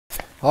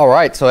All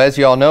right, so as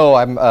you all know,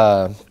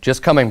 I'm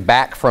just coming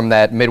back from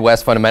that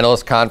Midwest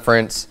Fundamentalist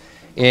Conference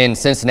in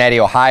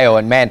Cincinnati, Ohio,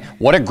 and man,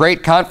 what a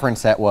great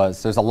conference that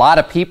was. There's a lot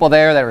of people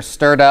there that are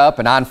stirred up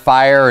and on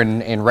fire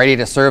and ready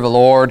to serve the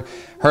Lord.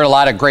 Heard a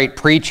lot of great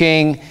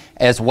preaching,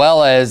 as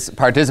well as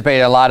participated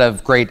in a lot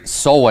of great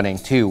soul winning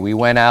too. We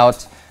went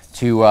out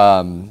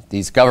to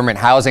these government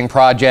housing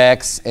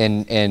projects,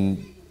 and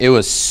it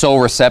was so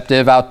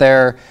receptive out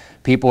there.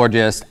 People were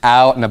just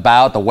out and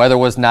about. The weather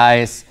was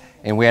nice.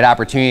 And we had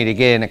opportunity to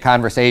get into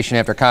conversation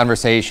after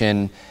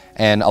conversation,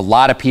 and a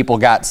lot of people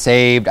got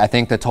saved. I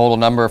think the total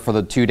number for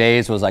the 2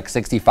 days was like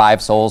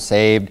 65 souls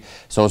saved.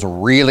 So it was a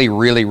really,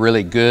 really,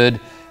 really good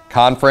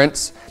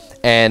conference.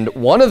 And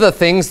one of the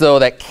things, though,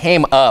 that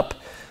came up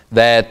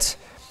that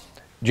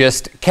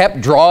just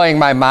kept drawing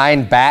my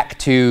mind back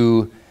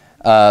to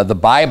the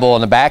Bible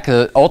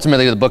and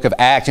ultimately the book of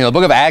Acts. You know, the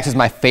book of Acts is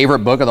my favorite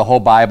book of the whole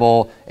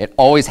Bible. It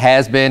always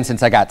has been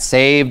since I got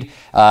saved.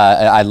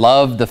 I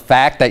love the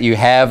fact that you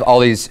have all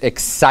these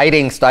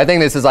exciting I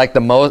think this is like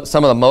some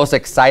of the most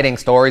exciting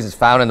stories is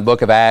found in the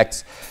book of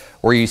Acts,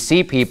 where you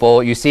see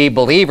people, you see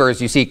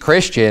believers, you see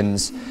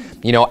Christians,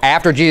 you know,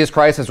 after Jesus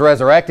Christ is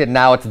resurrected,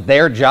 now it's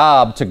their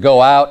job to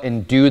go out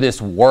and do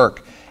this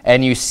work.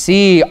 And you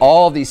see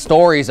all of these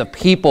stories of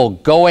people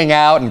going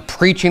out and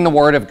preaching the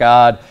Word of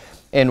God.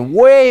 And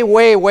way,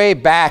 way, way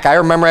back, I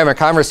remember having a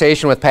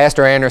conversation with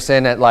Pastor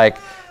Anderson at like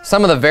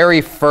some of the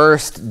very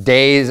first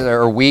days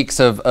or weeks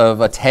of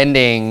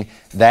attending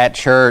that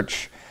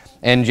church,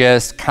 and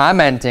just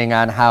commenting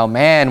on how,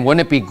 man,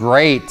 wouldn't it be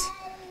great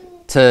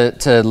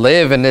to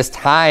live in this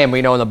time,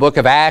 you know, in the book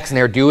of Acts, and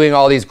they're doing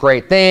all these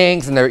great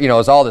things, and there, you know,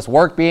 there's all this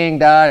work being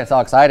done, it's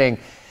all exciting.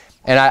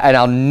 And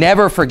I'll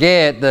never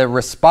forget the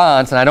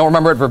response, and I don't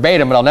remember it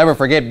verbatim, but I'll never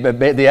forget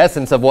the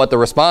essence of what the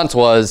response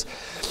was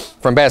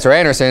from Pastor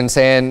Anderson,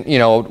 saying, you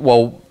know,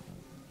 well,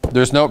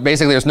 there's no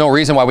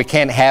reason why we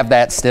can't have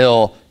that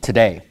still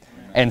today,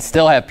 and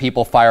still have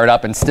people fired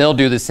up, and still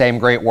do the same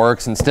great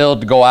works, and still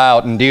go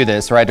out and do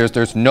this, right?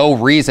 There's no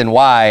reason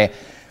why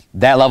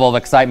that level of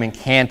excitement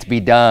can't be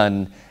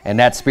done, and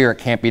that spirit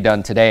can't be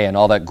done today, and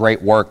all that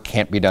great work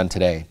can't be done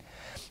today.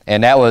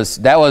 And that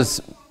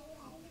was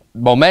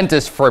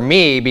momentous for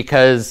me,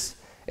 because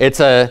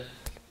it's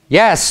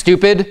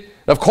stupid,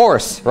 of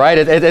course, right?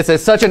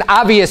 It's such an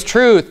obvious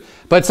truth,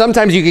 but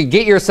sometimes you could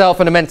get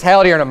yourself in a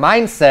mentality or in a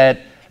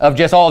mindset of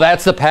just, oh,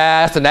 that's the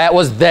past, and that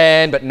was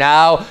then, but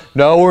now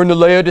we're in the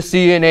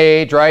Laodicean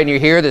age, right? And you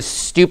hear this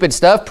stupid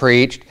stuff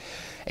preached,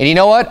 and you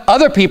know what?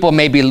 Other people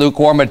may be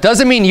lukewarm, but it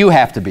doesn't mean you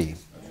have to be.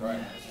 That's right.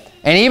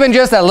 And even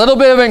just that little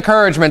bit of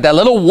encouragement, that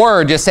little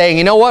word just saying,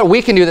 you know what?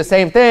 We can do the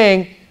same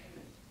thing.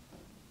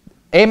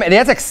 Amen.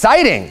 That's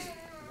exciting.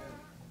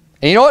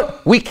 And you know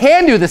what? We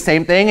can do the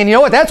same thing, and you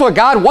know what? That's what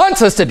God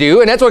wants us to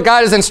do, and that's what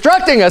God is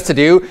instructing us to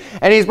do,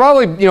 and He's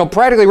probably, you know,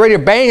 practically ready to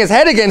bang His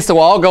head against the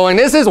wall going,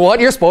 this is what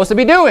you're supposed to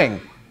be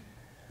doing.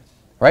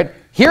 Right?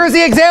 Here's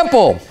the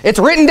example. It's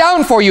written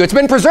down for you. It's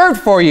been preserved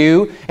for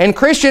you, and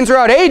Christians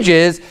throughout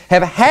ages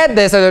have had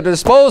this at their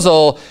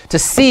disposal to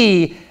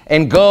see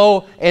and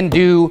go and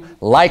do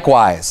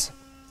likewise.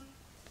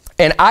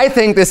 And I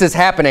think this is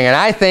happening, and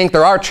I think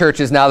there are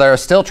churches now that are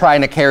still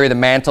trying to carry the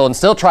mantle and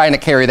still trying to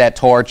carry that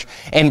torch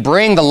and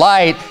bring the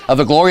light of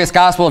the glorious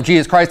gospel of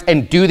Jesus Christ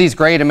and do these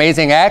great,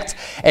 amazing acts.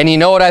 And you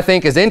know what I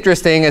think is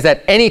interesting is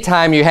that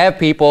anytime you have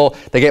people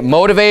that get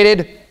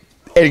motivated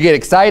and get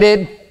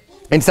excited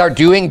and start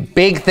doing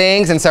big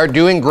things and start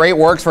doing great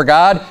works for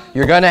God,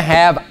 you're going to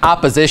have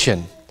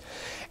opposition.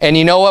 And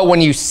you know what?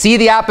 When you see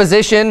the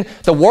opposition,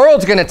 the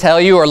world's going to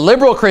tell you, or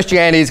liberal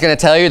Christianity is going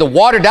to tell you, the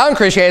watered-down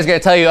Christianity is going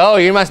to tell you, oh,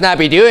 you must not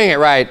be doing it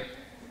right.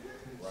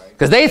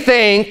 Because they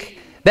think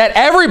that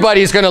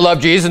everybody's going to love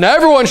Jesus and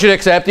everyone should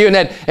accept you, and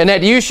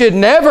that you should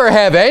never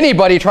have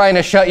anybody trying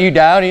to shut you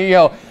down, you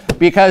know,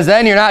 because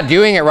then you're not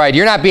doing it right.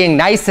 You're not being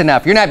nice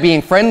enough. You're not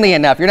being friendly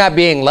enough. You're not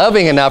being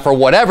loving enough, or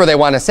whatever they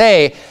want to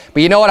say.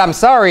 But you know what? I'm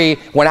sorry.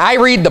 When I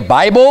read the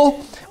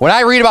Bible, when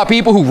I read about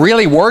people who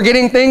really were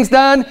getting things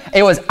done,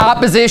 it was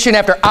opposition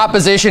after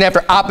opposition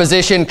after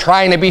opposition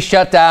trying to be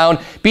shut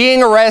down,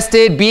 being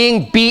arrested,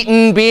 being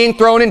beaten, being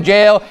thrown in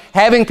jail,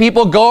 having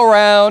people go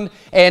around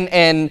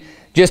and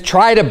just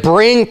try to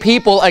bring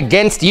people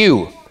against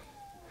you.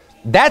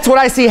 That's what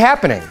I see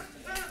happening.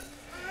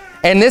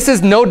 And this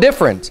is no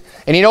different.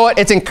 And you know what?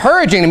 It's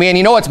encouraging to me, and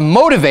you know what's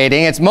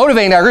motivating? It's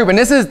motivating our group. And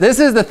this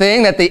is the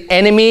thing that the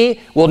enemy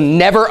will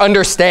never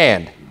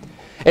understand.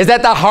 Is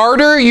that the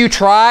harder you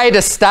try to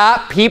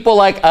stop people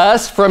like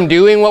us from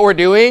doing what we're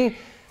doing,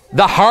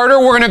 the harder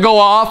we're going to go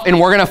off, and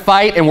we're going to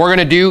fight, and we're going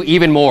to do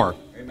even more.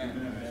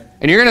 Amen.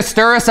 And you're going to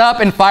stir us up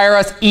and fire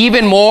us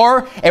even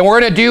more, and we're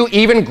going to do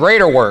even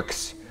greater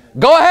works.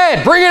 Go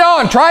ahead, bring it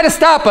on, try to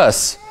stop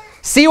us.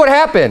 See what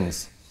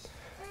happens.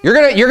 You're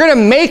going to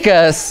make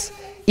us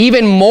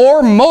even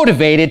more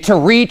motivated to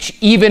reach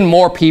even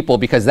more people,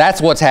 because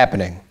that's what's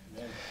happening.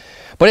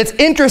 But it's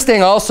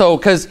interesting also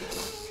because,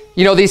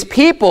 you know, these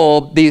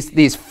people,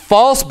 these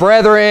false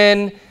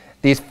brethren,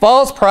 these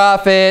false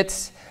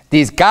prophets,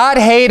 these God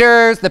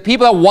haters, the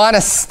people that want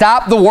to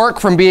stop the work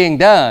from being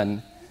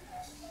done,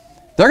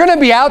 They're going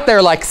to be out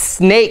there like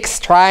snakes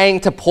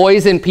trying to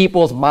poison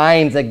people's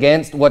minds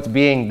against what's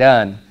being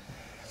done.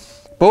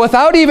 But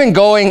without even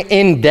going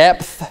in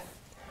depth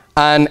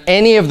on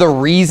any of the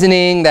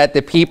reasoning that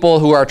the people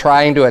who are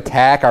trying to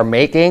attack are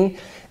making,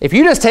 if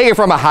you just take it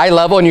from a high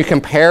level and you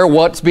compare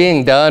what's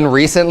being done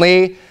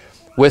recently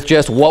with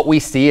just what we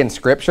see in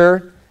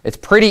Scripture, it's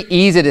pretty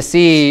easy to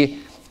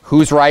see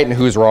who's right and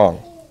who's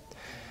wrong.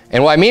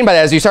 And what I mean by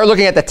that is you start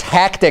looking at the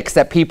tactics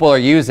that people are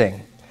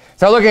using.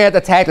 Start looking at the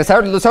tactics,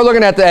 start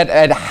looking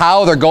at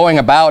how they're going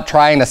about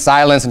trying to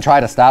silence and try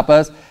to stop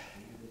us.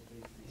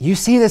 You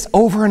see this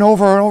over and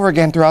over and over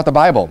again throughout the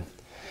Bible.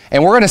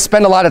 And we're going to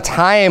spend a lot of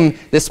time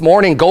this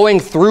morning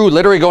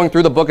literally going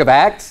through the book of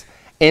Acts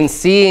and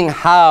seeing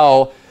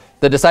how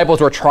the disciples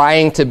were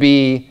trying to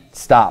be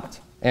stopped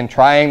and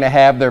trying to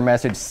have their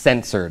message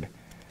censored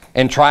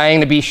and trying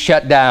to be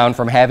shut down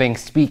from having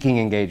speaking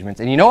engagements.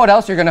 And you know what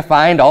else you're going to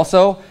find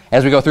also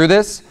as we go through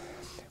this?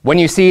 When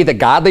you see the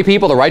godly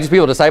people, the righteous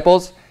people,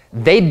 disciples,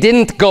 they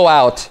didn't go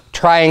out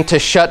trying to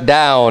shut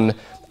down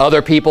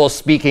other people's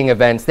speaking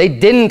events. They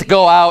didn't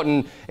go out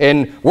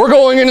and we're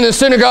going into the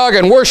synagogue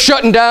and we're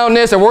shutting down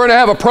this and we're going to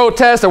have a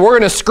protest and we're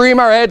going to scream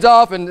our heads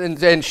off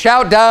and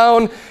shout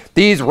down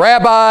these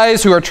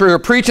rabbis who are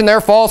preaching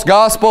their false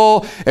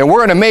gospel, and we're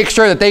going to make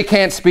sure that they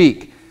can't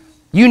speak.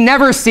 You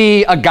never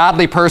see a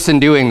godly person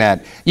doing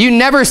that. You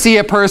never see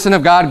a person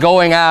of God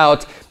going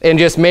out and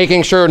just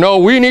making sure, no,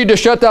 we need to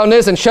shut down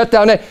this and shut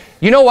down that.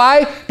 You know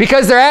why?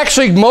 Because they're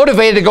actually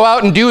motivated to go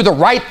out and do the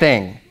right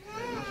thing.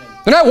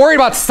 They're not worried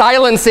about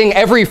silencing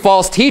every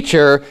false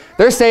teacher.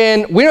 They're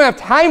saying, we don't have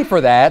time for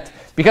that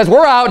because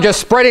we're out just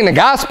spreading the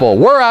gospel.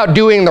 We're out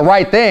doing the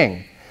right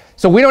thing.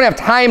 So we don't have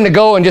time to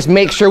go and just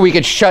make sure we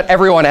could shut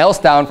everyone else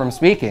down from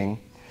speaking.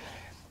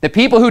 The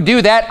people who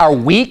do that are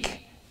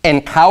weak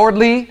and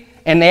cowardly,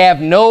 and they have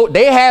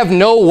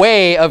no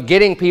way of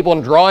getting people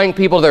and drawing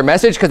people to their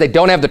message because they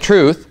don't have the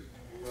truth.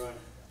 Right.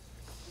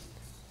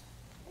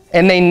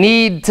 And they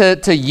need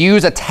to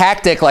use a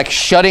tactic like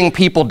shutting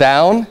people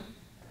down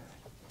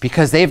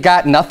because they've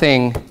got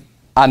nothing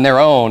on their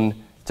own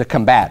to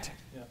combat.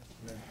 Yeah.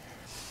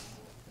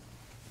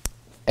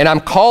 And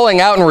I'm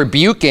calling out and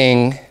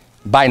rebuking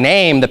by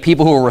name the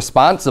people who were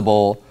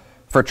responsible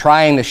for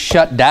trying to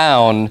shut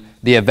down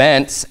the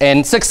events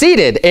and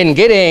succeeded in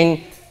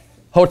getting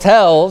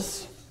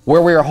hotels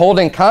where we were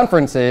holding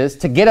conferences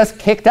to get us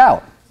kicked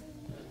out.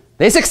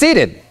 They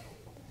succeeded.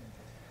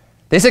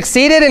 They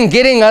succeeded in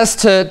getting us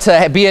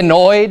to be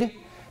annoyed.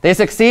 They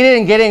succeeded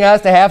in getting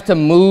us to have to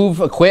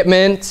move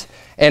equipment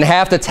and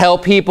have to tell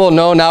people,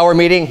 no, now we're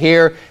meeting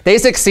here. They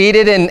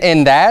succeeded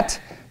in that,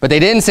 but they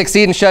didn't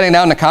succeed in shutting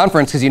down the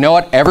conference because you know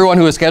what? Everyone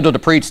who was scheduled to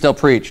preach still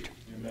preached.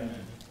 Amen.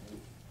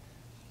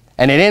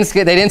 And they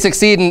didn't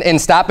succeed in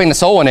stopping the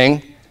soul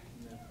winning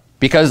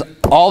because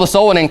all the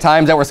soul winning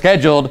times that were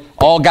scheduled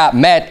all got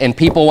met and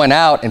people went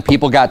out and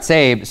people got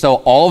saved. So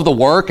all of the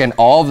work and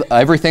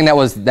everything that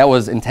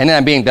was intended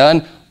on being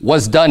done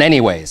was done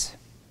anyways.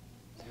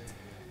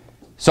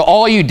 So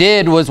all you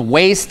did was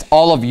waste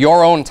all of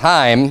your own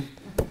time.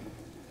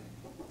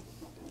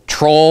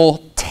 Troll,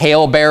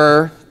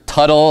 talebearer,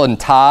 Tuttle, and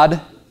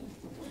Todd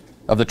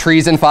of the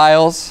Treason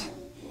files.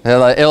 A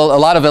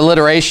lot of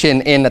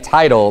alliteration in the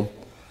title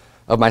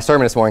of my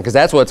sermon this morning because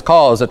that's what it's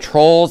called, is the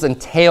trolls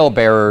and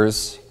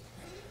talebearers.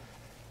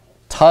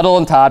 Tuttle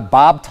and Todd,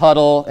 Bob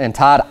Tuttle and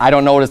Todd. I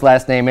don't know what his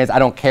last name is. I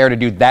don't care to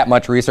do that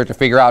much research to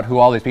figure out who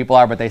all these people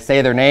are, but they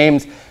say their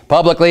names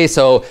publicly,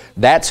 so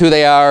that's who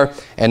they are.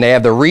 And they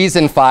have the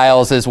Reason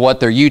Files is what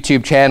their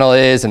YouTube channel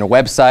is and a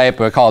website,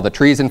 but we call it the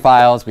Treason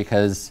Files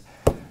because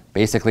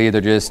basically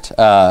they're just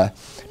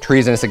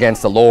treasonous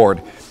against the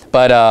Lord.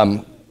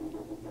 But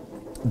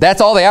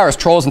that's all they are, is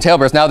trolls and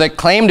talebearers. Now they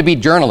claim to be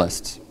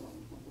journalists,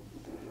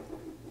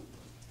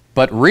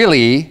 but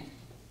really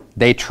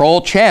they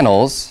troll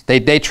channels.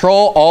 They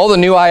troll all the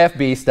new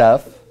IFB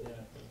stuff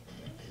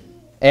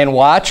and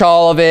watch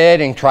all of it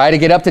and try to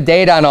get up to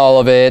date on all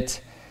of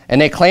it.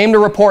 And they claim to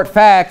report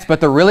facts, but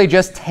they're really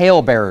just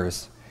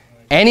talebearers.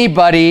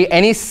 Anybody,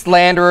 any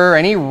slanderer,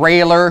 any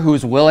railer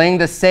who's willing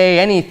to say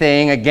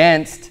anything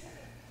against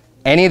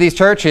any of these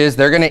churches,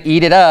 they're going to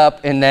eat it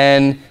up and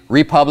then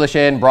republish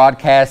it and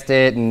broadcast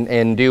it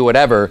and do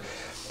whatever.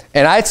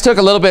 And I took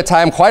a little bit of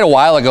time quite a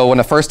while ago when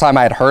the first time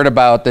I had heard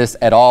about this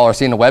at all or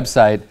seen the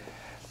website.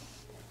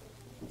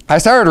 I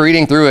started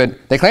reading through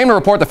it. They claim to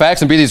report the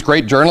facts and be these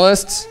great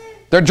journalists.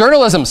 Their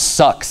journalism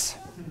sucks.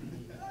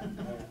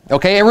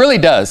 Okay, it really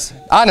does.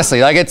 Honestly,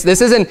 like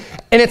this isn't,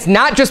 and it's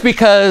not just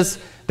because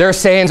they're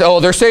saying, oh,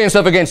 they're saying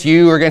stuff against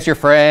you or against your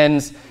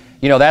friends.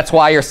 You know, that's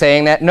why you're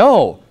saying that.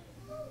 No.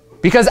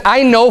 Because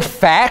I know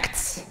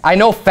facts. I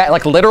know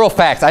like literal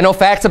facts. I know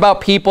facts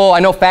about people. I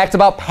know facts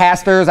about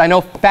pastors. I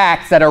know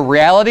facts that are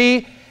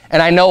reality,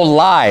 and I know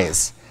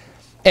lies.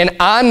 And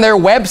on their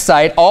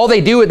website, all they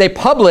do is they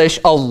publish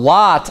a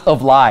lot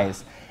of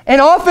lies.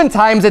 And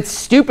oftentimes it's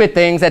stupid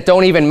things that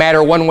don't even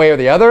matter one way or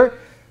the other,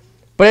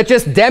 but it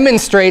just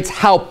demonstrates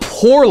how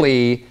poor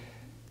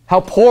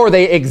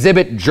they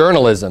exhibit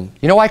journalism.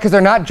 You know why? Because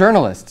they're not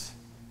journalists.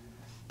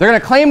 They're going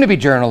to claim to be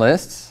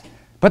journalists,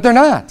 but they're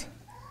not.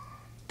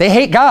 They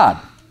hate God.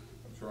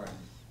 That's right.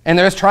 And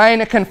they're just trying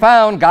to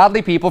confound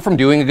godly people from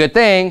doing a good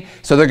thing,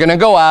 so they're going to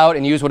go out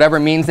and use whatever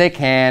means they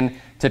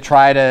can to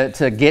try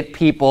to get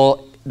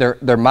people,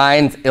 their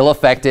minds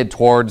ill-affected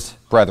towards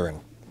brethren.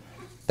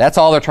 That's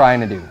all they're trying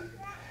to do.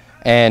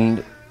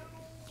 And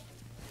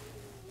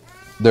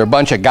they're a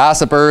bunch of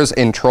gossipers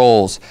and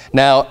trolls.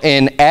 Now,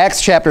 in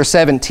Acts chapter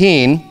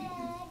 17,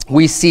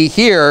 we see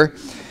here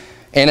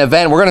an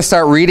event. We're going to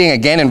start reading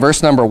again in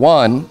verse number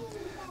 1.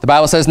 The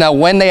Bible says, "Now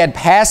when they had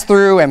passed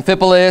through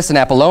Amphipolis and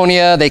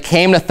Apollonia, they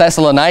came to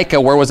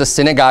Thessalonica, where was a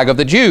synagogue of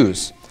the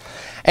Jews.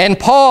 And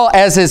Paul,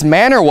 as his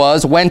manner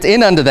was, went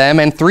in unto them,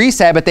 and 3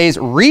 Sabbath days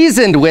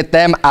reasoned with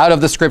them out of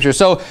the Scriptures."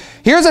 So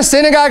here's a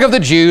synagogue of the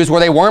Jews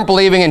where they weren't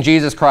believing in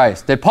Jesus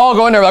Christ. Did Paul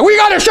go in there like, we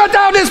got to shut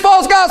down this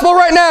false gospel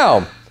right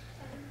now?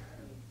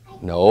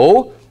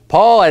 No.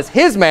 Paul, as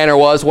his manner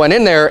was, went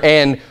in there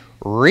and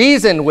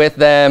reasoned with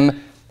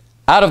them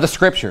out of the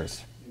Scriptures.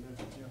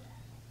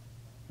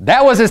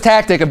 That was his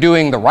tactic of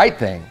doing the right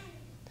thing.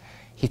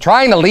 He's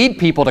trying to lead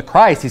people to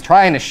Christ. He's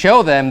trying to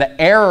show them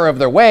the error of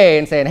their way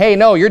and saying, hey,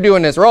 no, you're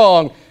doing this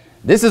wrong.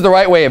 This is the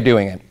right way of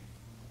doing it.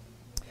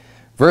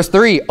 Verse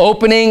 3,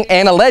 "Opening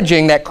and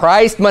alleging that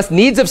Christ must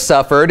needs have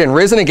suffered and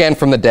risen again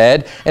from the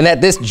dead, and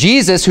that this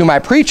Jesus whom I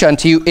preach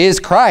unto you is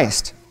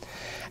Christ.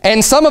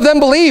 And some of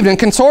them believed and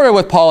consorted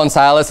with Paul and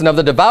Silas, and of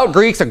the devout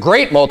Greeks a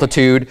great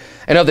multitude,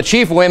 and of the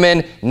chief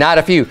women not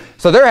a few."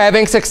 So they're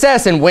having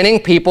success in winning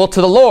people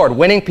to the Lord,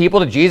 winning people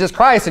to Jesus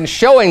Christ, and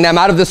showing them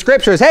out of the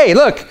Scriptures, hey,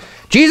 look,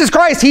 Jesus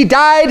Christ, he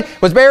died,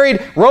 was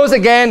buried, rose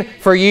again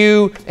for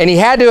you, and he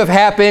had to have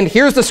happened.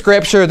 Here's the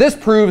Scripture. This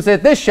proves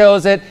it. This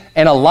shows it.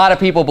 And a lot of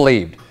people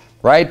believed,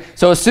 right?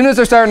 So as soon as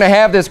they're starting to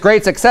have this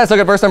great success, look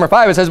at verse number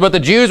 5. It says, "But the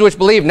Jews which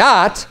believed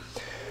not,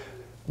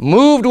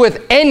 moved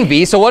with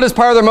envy." So what is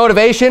part of their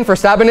motivation for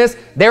stopping this?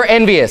 They're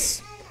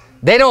envious.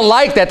 They don't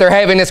like that they're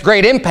having this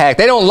great impact.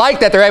 They don't like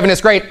that they're having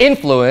this great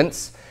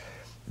influence.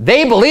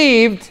 They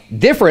believed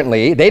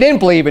differently. They didn't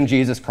believe in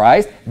Jesus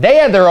Christ. They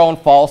had their own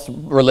false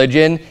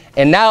religion,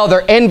 and now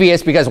they're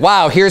envious because,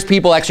 wow, here's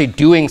people actually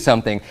doing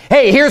something.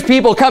 Hey, here's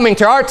people coming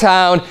to our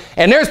town,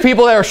 and there's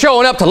people that are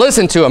showing up to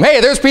listen to them.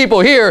 Hey, there's people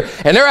here,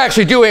 and they're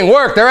actually doing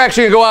work. They're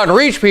actually going to go out and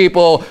reach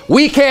people.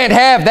 We can't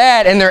have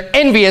that, and they're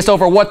envious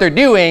over what they're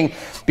doing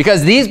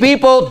because these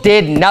people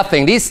did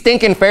nothing. These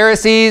stinking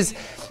Pharisees,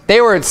 they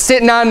were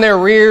sitting on their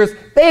rears.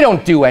 They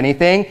don't do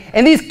anything.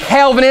 And these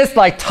Calvinists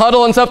like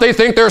Tuttle and stuff, they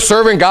think they're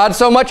serving God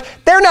so much.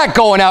 They're not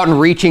going out and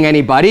reaching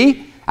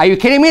anybody. Are you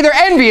kidding me? They're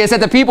envious at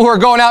the people who are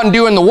going out and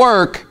doing the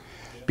work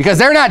because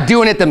they're not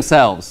doing it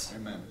themselves.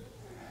 Amen.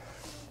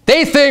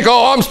 They think,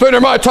 oh, I'm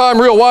spending my time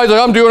real wisely.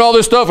 I'm doing all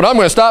this stuff and I'm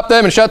going to stop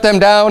them and shut them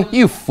down.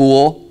 You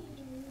fool.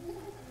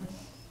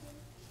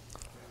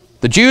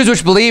 "The Jews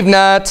which believed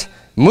not,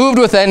 moved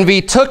with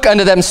envy, took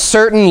unto them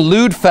certain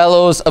lewd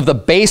fellows of the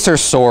baser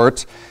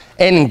sort,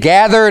 and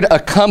gathered a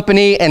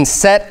company and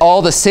set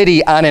all the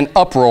city on an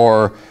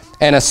uproar,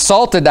 and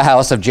assaulted the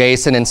house of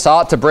Jason, and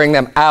sought to bring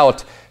them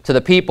out to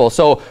the people."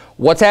 So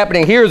what's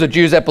happening here is the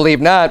Jews that believe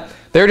not,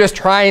 they're just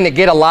trying to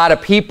get a lot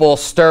of people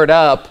stirred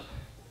up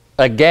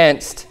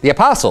against the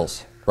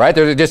apostles, right?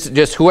 They're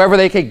just whoever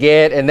they could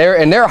get, and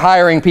they're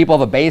hiring people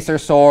of a baser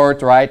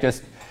sort, right?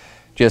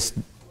 Just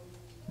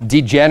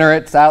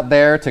degenerates out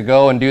there to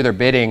go and do their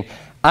bidding.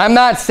 I'm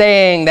not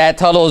saying that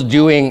Tuttle's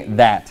doing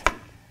that.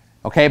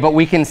 Okay, but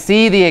we can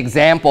see the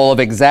example of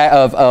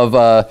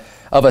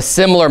a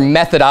similar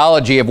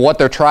methodology of what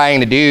they're trying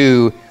to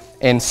do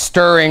in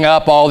stirring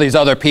up all these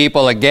other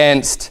people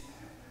against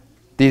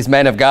these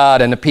men of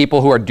God and the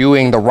people who are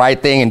doing the right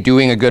thing and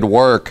doing a good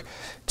work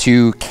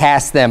to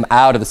cast them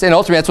out of the sin.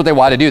 Ultimately, that's what they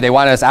want to do. They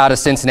want us out of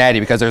Cincinnati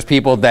because there's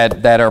people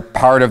that are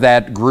part of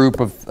that group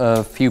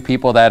of few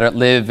people that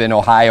live in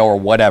Ohio or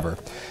whatever.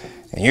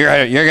 And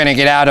you're going to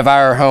get out of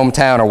our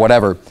hometown or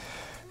whatever.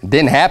 It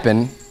didn't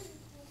happen.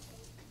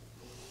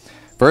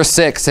 Verse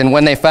 6, "And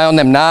when they found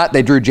them not,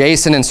 they drew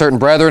Jason and certain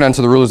brethren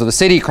unto the rulers of the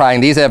city,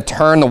 crying, These that have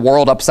turned the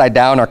world upside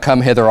down are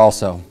come hither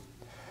also."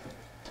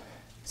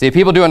 See,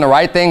 people doing the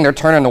right thing, they're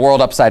turning the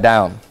world upside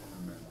down.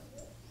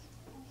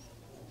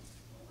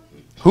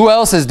 Who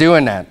else is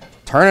doing that?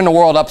 Turning the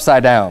world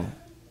upside down.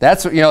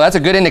 That's a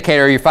good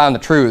indicator you found the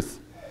truth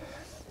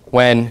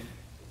when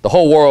the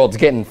whole world's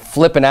getting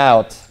flipping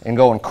out and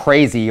going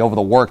crazy over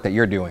the work that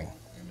you're doing.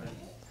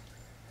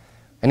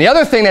 And the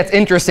other thing that's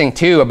interesting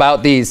too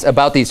about these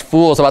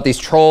fools, about these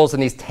trolls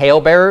and these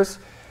talebearers,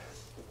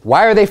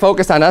 why are they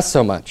focused on us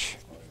so much?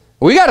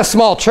 We got a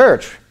small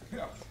church.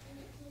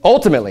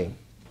 Ultimately,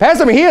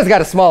 Pastor Mejia's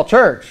got a small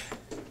church.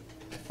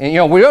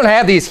 And we don't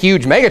have these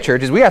huge mega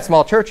churches. We got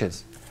small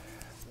churches.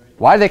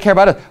 Why do they care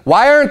about us?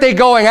 Why aren't they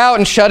going out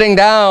and shutting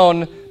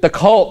down the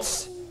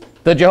cults,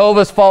 the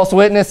Jehovah's false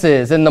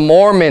witnesses, and the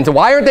Mormons?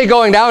 Why aren't they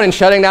going down and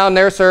shutting down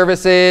their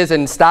services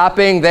and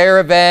stopping their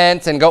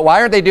events?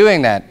 Why aren't they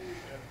doing that?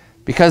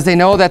 Because they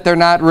know that they're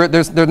not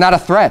a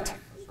threat.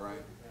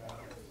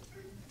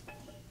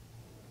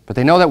 But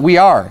they know that we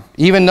are.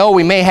 Even though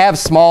we may have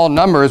small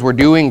numbers, we're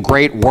doing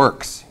great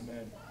works.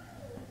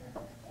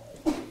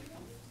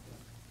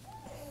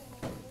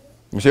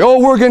 You say, oh,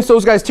 we're against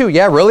those guys too.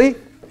 Yeah, really?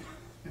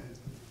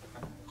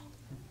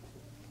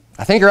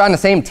 I think you're on the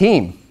same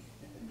team.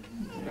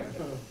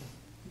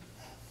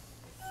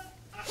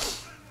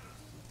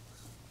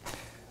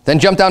 Then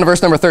jump down to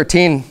verse number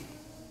 13.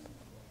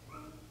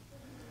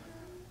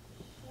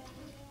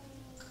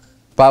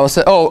 Bible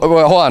says, oh,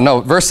 well, hold on,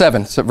 no, verse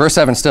 7. So verse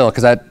 7 still,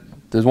 because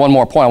there's one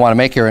more point I want to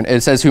make here. And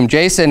it says, whom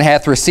Jason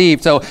hath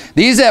received. So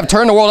these that have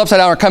turned the world upside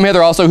down are come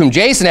hither also, whom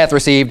Jason hath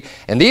received.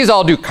 And these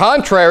all do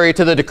contrary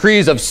to the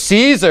decrees of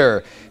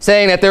Caesar,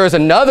 saying that there is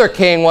another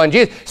king, one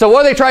Jesus. So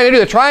what are they trying to do?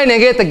 They're trying to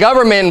get the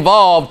government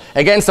involved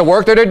against the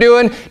work that they're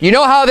doing. You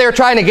know how they're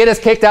trying to get us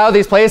kicked out of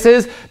these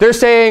places? They're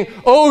saying,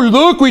 oh,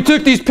 look, we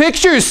took these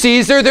pictures,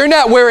 Caesar. They're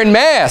not wearing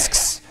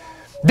masks.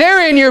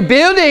 They're in your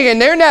building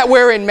and they're not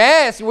wearing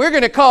masks. We're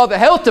going to call the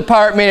health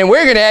department and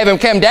we're going to have them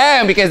come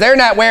down because they're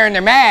not wearing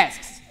their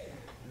masks.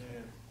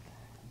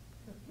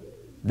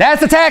 That's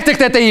the tactic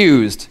that they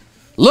used.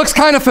 Looks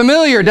kind of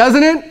familiar,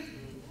 doesn't it?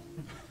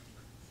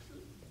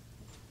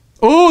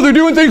 Oh, they're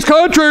doing things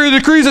contrary to the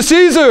decrees of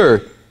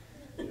Caesar.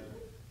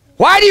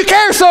 Why do you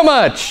care so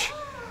much?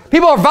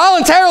 People are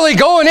voluntarily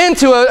going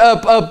into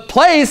a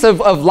place of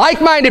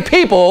like-minded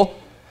people.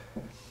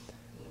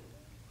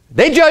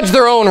 They judge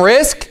their own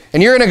risk,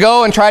 and you're going to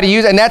go and try to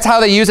use it, and that's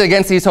how they use it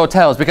against these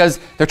hotels, because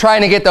they're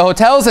trying to get the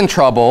hotels in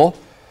trouble,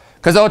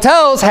 because the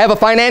hotels have a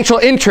financial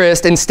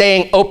interest in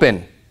staying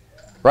open,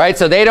 right?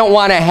 So they don't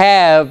want to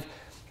have,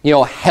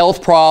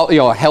 health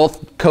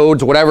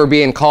codes, whatever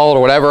being called or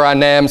whatever on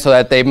them, so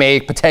that they may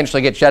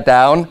potentially get shut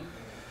down.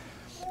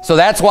 So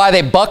that's why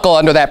they buckle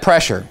under that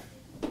pressure.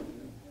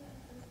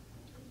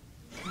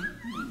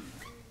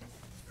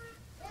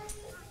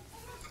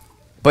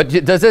 But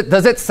does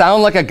it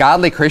sound like a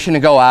godly Christian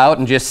to go out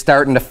and just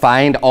starting to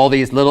find all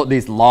these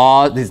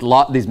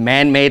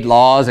man-made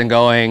laws and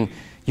going,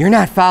 you're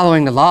not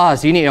following the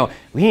laws. We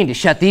need to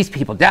shut these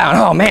people down.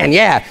 Oh man,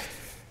 yeah.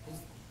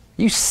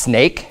 You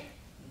snake.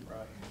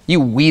 You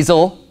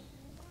weasel.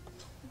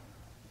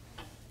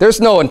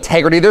 There's no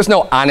integrity. There's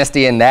no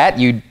honesty in that,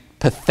 you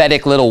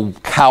pathetic little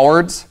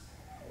cowards.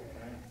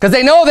 Because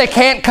they know they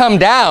can't come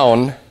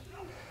down.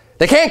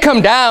 They can't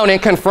come down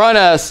and confront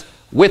us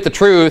with the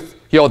truth.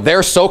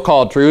 Their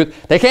so-called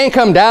truth. They can't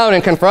come down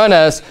and confront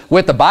us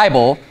with the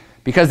Bible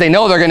because they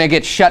know they're going to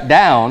get shut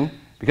down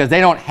because they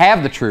don't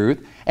have the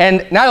truth.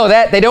 And not only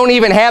that, they don't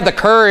even have the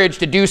courage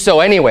to do so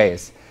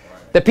anyways.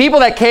 The people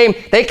that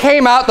they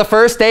came out the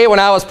first day when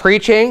I was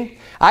preaching.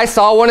 I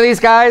saw one of these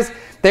guys.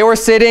 They were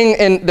sitting,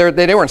 and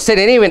they weren't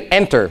sitting, they didn't even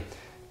enter.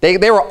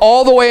 They were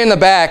all the way in the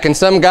back, and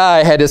some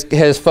guy had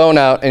his phone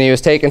out, and he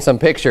was taking some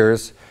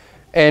pictures.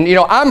 And,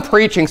 I'm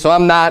preaching, so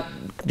I'm not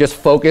just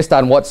focused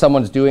on what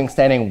someone's doing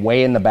standing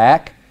way in the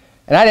back.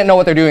 And I didn't know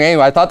what they're doing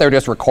anyway. I thought they were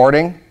just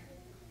recording.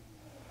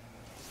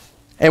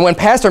 And when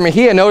Pastor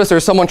Mejia noticed there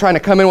was someone trying to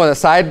come in with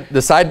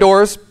the side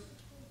doors,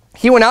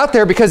 he went out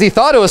there because he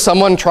thought it was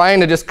someone trying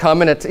to just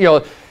come in,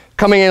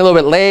 coming in a little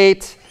bit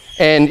late.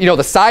 And,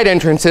 the side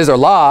entrances are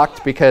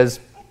locked because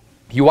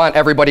you want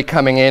everybody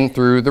coming in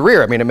through the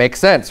rear. I mean, it makes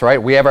sense,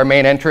 right? We have our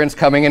main entrance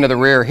coming into the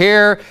rear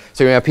here.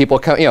 So you have people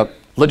come,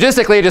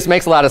 logistically, it just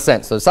makes a lot of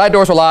sense. So the side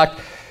doors are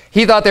locked.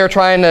 He thought they were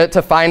trying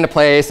to find a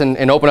place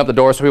and open up the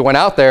door, so we went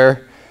out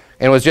there,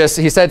 and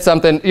he said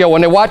something,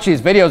 when they watch these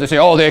videos, they say,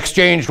 oh, they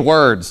exchanged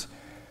words.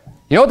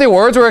 You know what the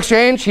words were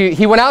exchanged?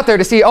 He went out there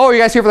to see, oh, are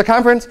you guys here for the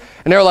conference?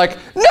 And they were like,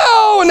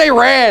 no, and they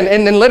ran,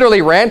 and then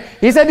literally ran.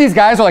 He said these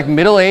guys are like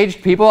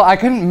middle-aged people. I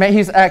couldn't,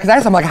 because I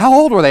asked him, like, how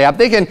old were they?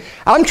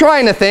 I'm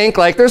trying to think,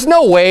 like, there's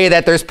no way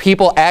that there's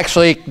people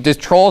these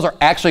trolls are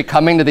actually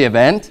coming to the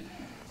event.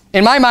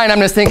 In my mind, I'm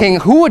just thinking,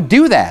 who would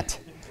do that?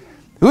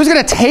 Who's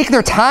going to take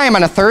their time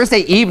on a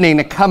Thursday evening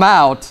to come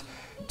out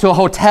to a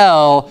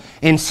hotel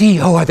and see,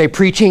 oh, are they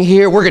preaching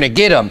here? We're going to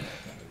get them.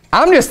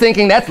 I'm just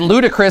thinking that's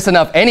ludicrous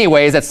enough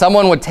anyways that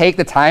someone would take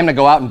the time to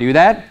go out and do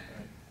that.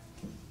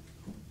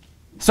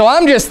 So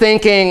I'm just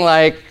thinking,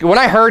 like, when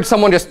I heard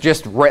someone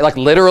just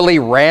literally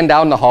ran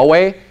down the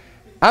hallway,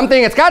 I'm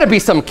thinking it's got to be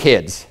some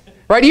kids,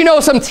 right?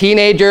 Some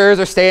teenagers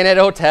are staying at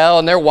a hotel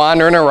and they're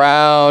wandering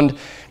around,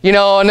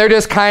 and they're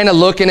just kind of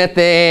looking at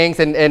things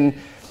and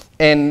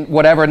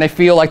whatever, and they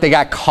feel like they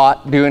got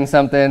caught doing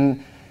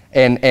something,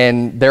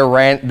 and they're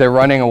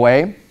running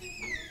away.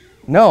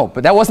 No,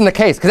 but that wasn't the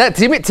case, because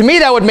to me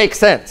that would make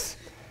sense.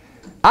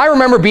 I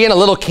remember being a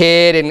little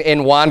kid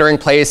and wandering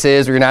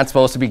places where you're not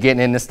supposed to be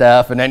getting into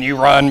stuff, and then you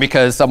run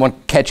because someone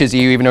catches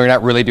you even though you're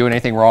not really doing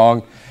anything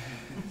wrong.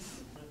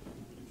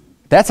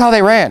 That's how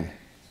they ran.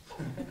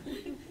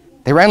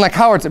 They ran like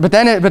cowards, but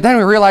then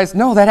we realized,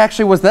 no, that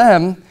actually was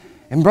them.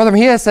 And Brother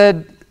Mejia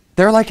said,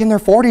 they're like in their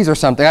 40s or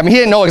something. I mean, he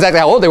didn't know exactly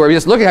how old they were. He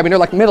was just looking at me, they're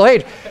like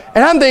middle-aged.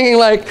 And I'm thinking,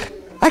 like,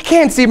 I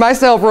can't see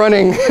myself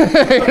running.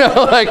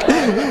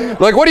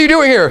 Like, what are you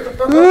doing here?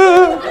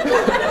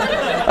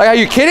 Like, are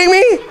you kidding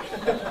me?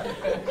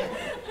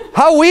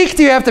 How weak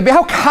do you have to be?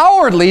 How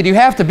cowardly do you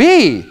have to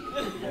be?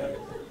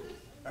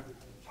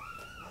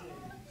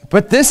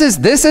 But this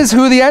is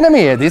who the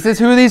enemy is. This is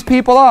who these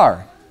people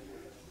are.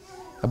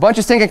 A bunch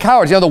of stinking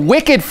cowards. The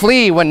wicked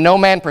flee when no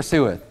man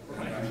pursueth.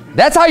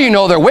 That's how you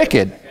know they're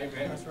wicked.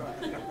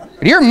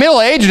 If you're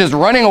middle-aged just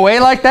running away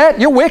like that,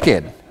 you're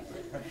wicked.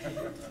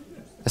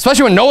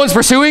 Especially when no one's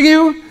pursuing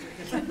you.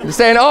 You're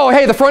saying, oh,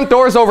 hey, the front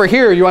door's over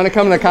here. You want to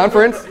come to the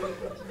conference?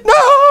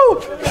 No!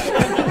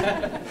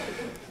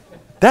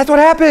 That's what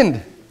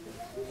happened.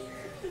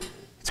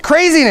 It's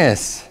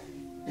craziness.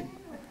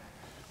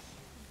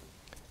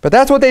 But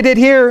that's what they did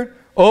here.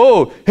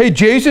 Oh, hey,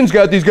 Jason's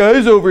got these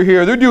guys over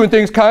here. They're doing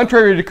things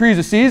contrary to the decrees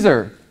of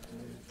Caesar.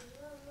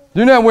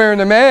 They're not wearing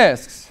their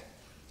masks.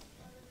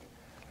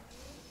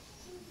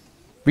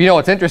 But you know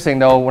what's interesting,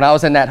 though? When I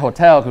was in that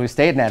hotel, because we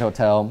stayed in that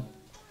hotel,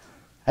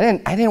 I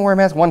didn't wear a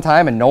mask one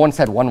time, and no one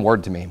said one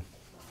word to me.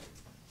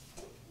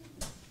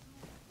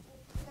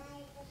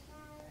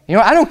 You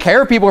know, I don't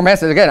care if people wear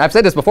masks. Again, I've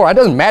said this before. It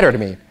doesn't matter to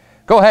me.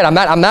 Go ahead.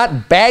 I'm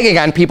not bagging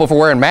on people for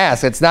wearing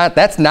masks.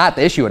 That's not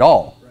the issue at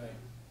all. Right.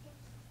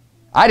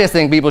 I just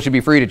think people should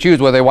be free to choose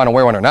whether they want to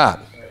wear one or not.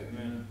 Right.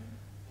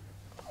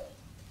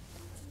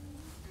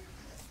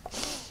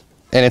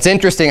 And it's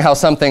interesting how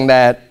something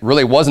that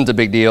really wasn't a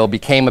big deal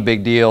became a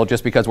big deal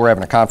just because we're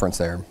having a conference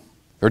there.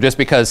 Or just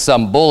because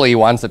some bully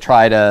wants to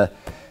try to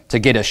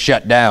get us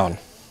shut down.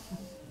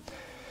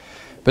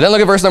 But then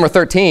look at verse number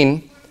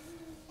 13.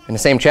 In the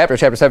same chapter,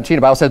 chapter 17,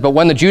 the Bible says, but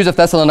when the Jews of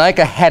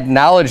Thessalonica had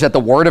knowledge that the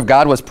word of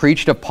God was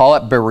preached of Paul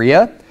at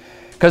Berea,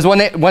 because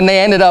when they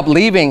ended up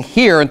leaving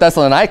here in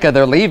Thessalonica,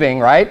 they're leaving,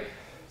 right?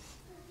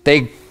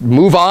 They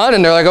move on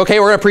and they're like,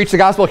 okay, we're going to preach the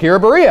gospel here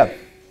at Berea.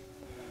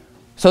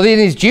 So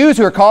these Jews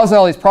who are causing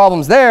all these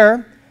problems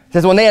there, it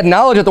says when they had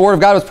knowledge that the word of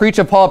God was preached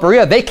of Paul at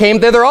Berea, they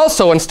came thither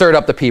also and stirred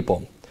up the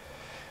people.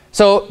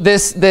 So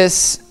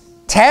this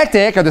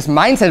tactic or this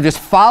mindset of just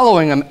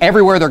following them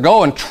everywhere they're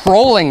going,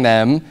 trolling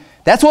them,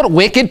 that's what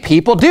wicked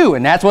people do.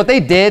 And that's what they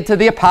did to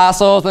the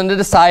apostles and the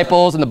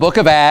disciples in the book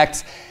of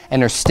Acts.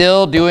 And they're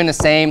still doing the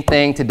same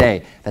thing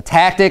today. The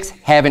tactics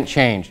haven't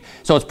changed.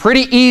 So it's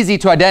pretty easy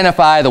to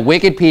identify the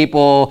wicked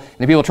people and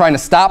the people trying to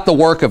stop the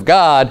work of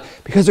God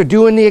because they're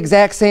doing the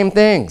exact same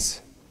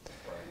things.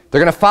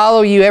 They're going to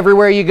follow you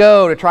everywhere you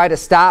go to try to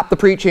stop the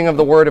preaching of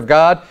the word of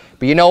God.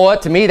 But you know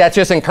what? To me, that's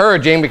just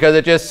encouraging because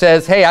it just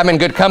says, hey, I'm in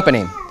good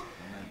company.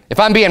 If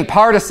I'm being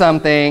part of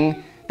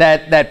something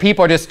that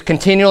people are just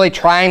continually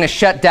trying to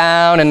shut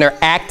down and they're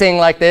acting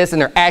like this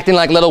and they're acting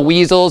like little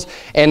weasels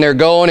and they're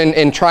going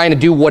and trying to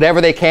do whatever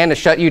they can to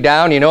shut you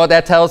down, you know what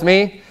that tells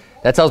me?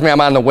 That tells me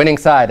I'm on the winning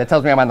side. That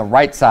tells me I'm on the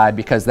right side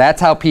because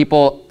that's how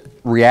people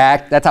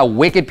react. That's how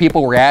wicked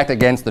people react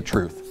against the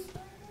truth.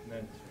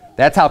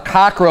 That's how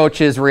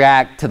cockroaches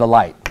react to the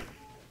light.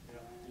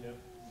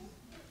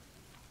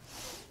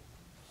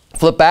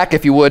 Flip back,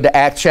 if you would, to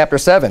Acts chapter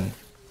 7.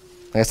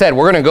 Like I said,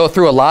 we're going to go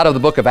through a lot of the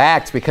book of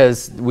Acts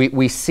because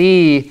we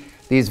see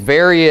these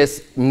various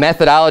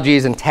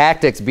methodologies and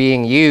tactics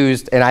being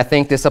used, and I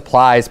think this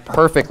applies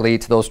perfectly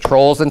to those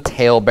trolls and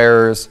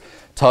talebearers,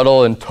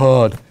 Tuttle and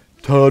Todd.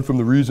 Todd from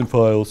the Reason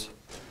Files.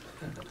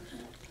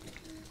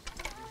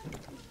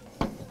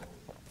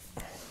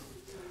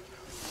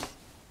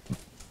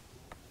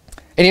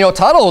 And you know,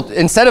 Tuttle,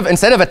 instead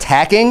of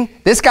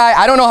attacking, this guy,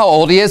 I don't know how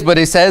old he is, but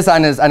he says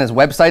on his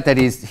website that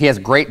he has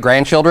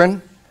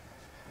great-grandchildren.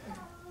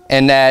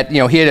 And that, you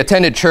know, he had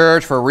attended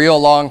church for a real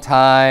long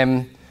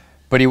time,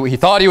 but he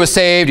thought he was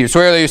saved. He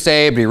swore he was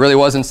saved, but he really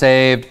wasn't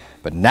saved.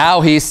 But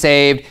now he's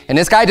saved. And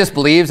this guy just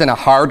believes in a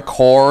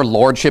hardcore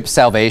lordship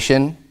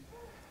salvation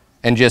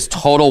and just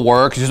total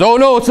works. He says, oh,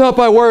 no, it's not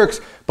by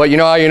works. But you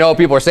know how you know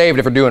people are saved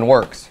if they're doing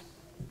works.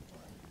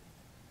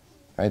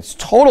 Right? It's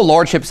total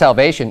lordship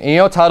salvation. And you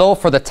know, Tuttle,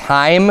 for the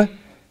time,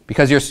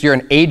 because you're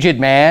an aged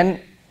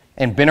man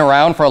and been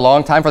around for a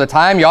long time, for the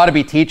time you ought to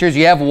be teachers.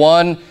 You have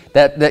one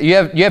that you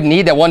have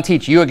need that one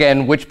teach you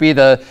again, which be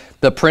the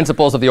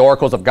principles of the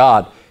oracles of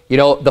God. You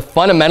know, the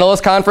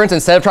fundamentalist conference,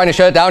 instead of trying to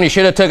shut it down, you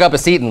should have took up a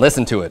seat and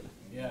listened to it.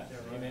 Yeah,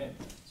 amen.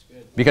 That's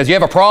good. Because you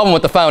have a problem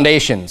with the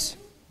foundations.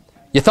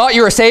 You thought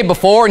you were saved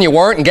before and you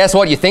weren't, and guess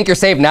what? You think you're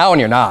saved now and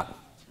you're not.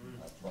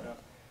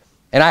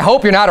 And I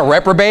hope you're not a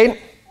reprobate,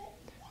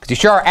 because you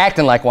sure are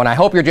acting like one. I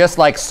hope you're just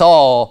like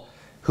Saul,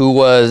 who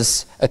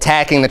was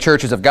attacking the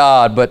churches of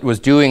God, but was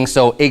doing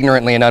so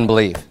ignorantly in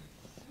unbelief.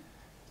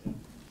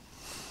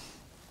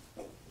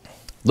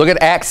 Look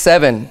at Acts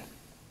 7,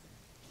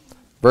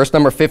 verse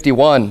number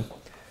 51.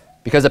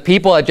 Because the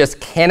people that just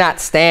cannot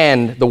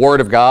stand the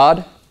word of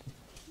God,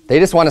 they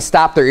just want to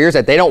stop their ears.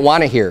 That they don't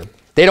want to hear.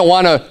 They don't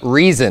want to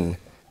reason.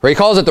 Or he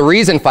calls it the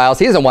reason files.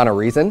 He doesn't want to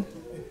reason.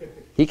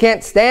 He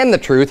can't stand the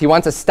truth. He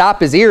wants to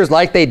stop his ears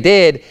like they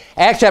did.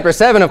 Acts chapter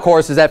 7, of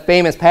course, is that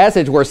famous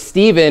passage where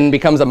Stephen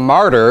becomes a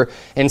martyr,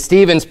 and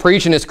Stephen's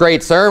preaching this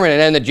great sermon,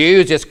 and then the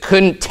Jews just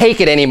couldn't take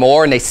it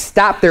anymore, and they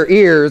stop their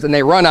ears, and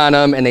they run on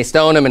him, and they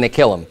stone him, and they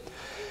kill him.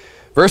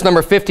 Verse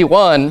number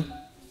 51,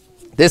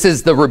 this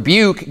is the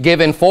rebuke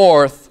given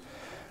forth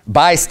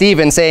by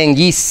Stephen, saying,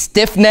 ye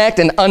stiff-necked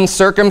and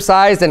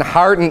uncircumcised in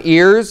heart and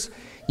ears,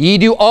 ye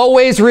do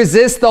always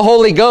resist the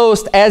Holy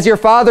Ghost, as your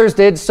fathers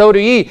did, so do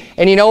ye.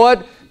 And you know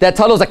what? That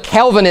Tuttle's a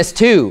Calvinist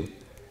too.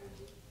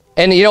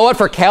 And you know what?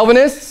 For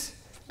Calvinists,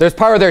 there's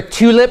part of their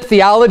tulip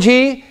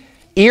theology,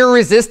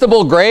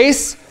 irresistible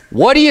grace.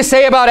 What do you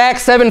say about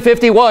Acts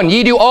 7:51?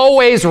 Ye do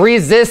always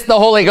resist the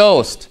Holy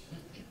Ghost.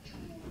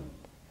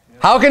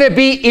 How can it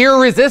be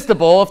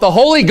irresistible if the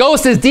Holy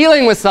Ghost is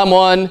dealing with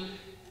someone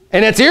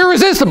and it's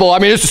irresistible? I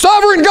mean, it's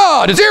sovereign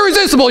God. It's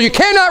irresistible. You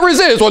cannot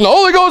resist. When the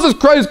Holy Ghost is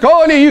Christ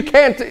calling you, you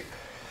can't.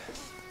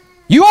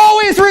 You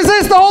always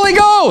resist the Holy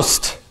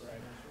Ghost.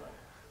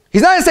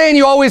 He's not saying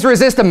you always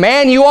resist a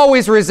man. You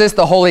always resist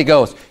the Holy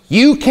Ghost.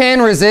 You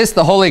can resist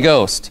the Holy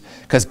Ghost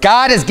because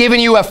God has given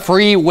you a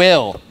free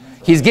will.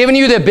 He's given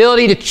you the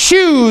ability to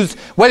choose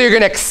whether you're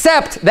going to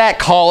accept that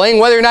calling,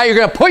 whether or not you're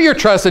going to put your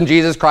trust in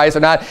Jesus Christ or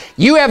not.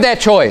 You have that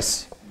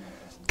choice.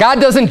 God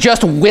doesn't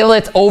just will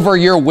it over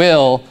your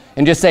will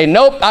and just say,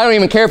 nope, I don't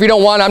even care if you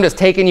don't want it, I'm just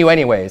taking you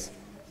anyways.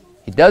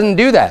 He doesn't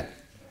do that.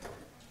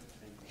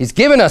 He's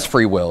given us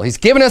free will. He's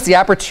given us the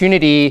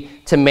opportunity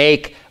to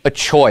make a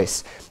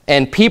choice.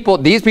 And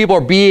these people are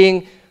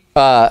being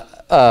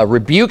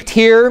rebuked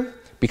here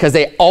because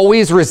they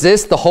always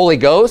resist the Holy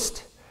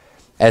Ghost.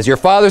 As your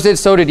fathers did,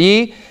 so did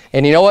ye.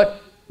 And you know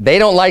what? They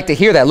don't like to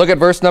hear that. Look at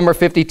verse number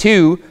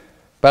 52. The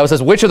Bible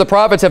says, which of the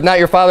prophets have not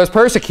your fathers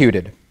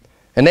persecuted?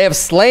 And they have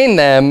slain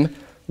them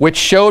which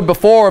showed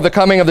before of the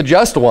coming of the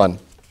just one,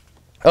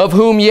 of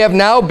whom ye have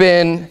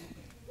been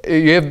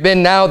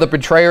now the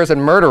betrayers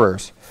and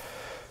murderers,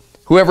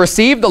 who have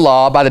received the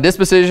law by the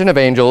disposition of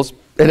angels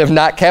and have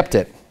not kept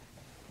it.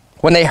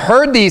 When they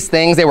heard these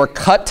things, they were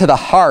cut to the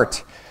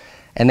heart,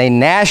 and they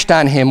gnashed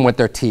on him with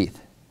their teeth.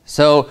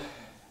 So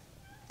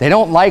they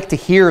don't like to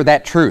hear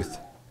that truth.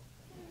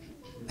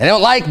 They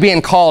don't like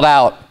being called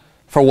out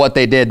for what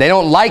they did. They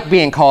don't like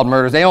being called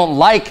murderers. They don't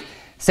like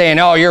saying,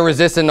 oh, you're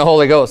resisting the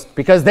Holy Ghost,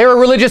 because they were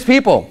religious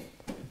people.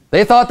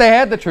 They thought they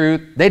had the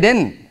truth. They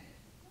didn't.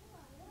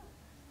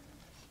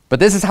 But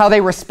this is how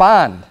they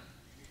respond.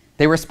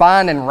 They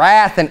respond in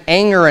wrath and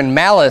anger and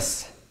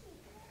malice.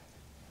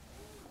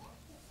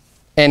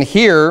 And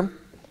here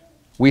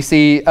we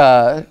see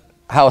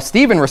how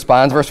Stephen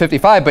responds, verse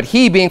 55. But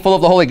he, being full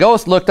of the Holy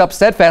Ghost, looked up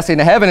steadfastly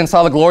into heaven and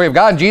saw the glory of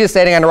God, and Jesus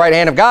standing on the right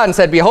hand of God, and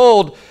said,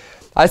 behold,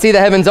 I see the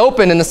heavens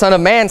open, and the Son of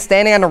Man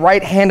standing on the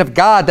right hand of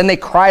God. Then they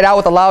cried out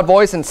with a loud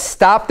voice and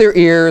stopped their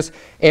ears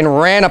and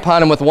ran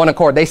upon him with one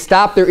accord. They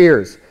stopped their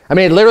ears. I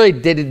mean, it literally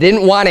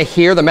didn't want to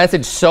hear the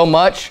message so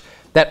much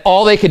that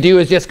all they could do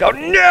is just go,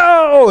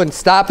 no, and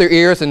stop their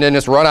ears and then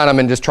just run on him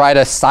and just try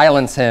to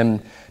silence him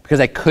because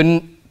they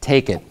couldn't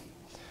take it.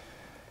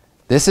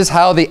 This is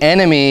how the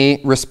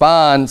enemy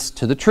responds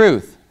to the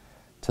truth,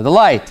 to the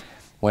light,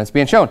 when it's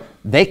being shown.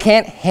 They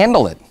can't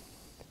handle it.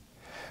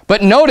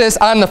 But notice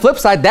on the flip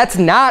side, that's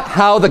not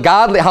how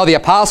the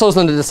apostles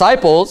and the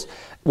disciples,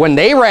 when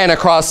they ran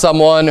across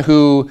someone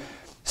who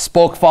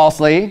spoke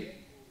falsely,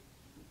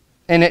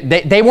 and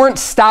they weren't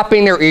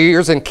stopping their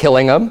ears and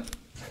killing them.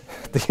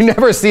 You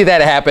never see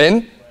that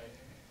happen.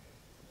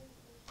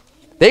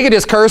 They could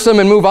just curse them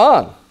and move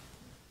on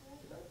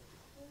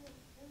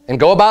and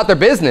go about their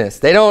business.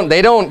 They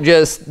don't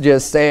just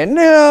say,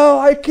 no,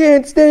 I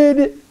can't stand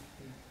it.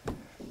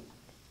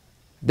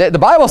 The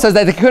Bible says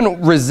that they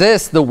couldn't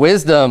resist the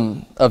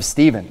wisdom of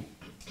Stephen.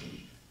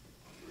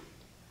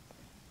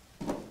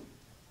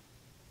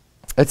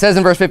 It says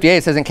in verse 58,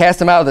 it says, and cast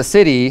him out of the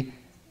city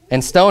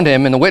and stoned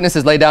him, and the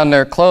witnesses laid down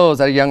their clothes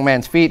at a young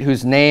man's feet,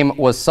 whose name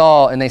was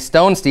Saul, and they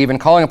stoned Stephen,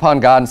 calling upon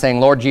God and saying,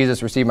 Lord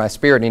Jesus, receive my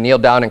spirit. And he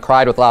kneeled down and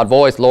cried with loud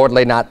voice, Lord,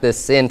 lay not this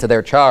sin to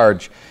their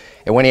charge.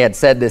 And when he had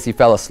said this, he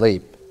fell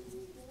asleep.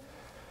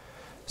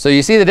 So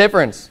you see the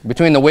difference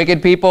between the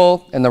wicked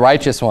people and the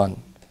righteous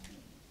one.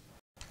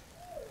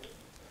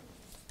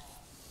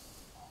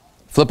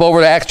 Flip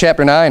over to Acts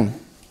chapter 9.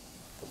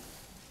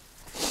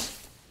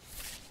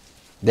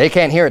 They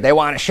can't hear it. They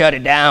want to shut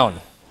it down.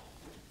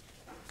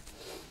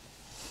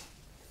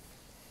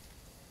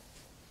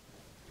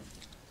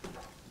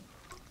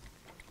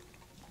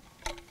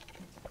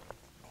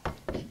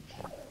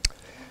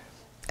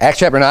 Acts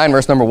chapter 9,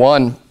 verse number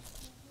 1.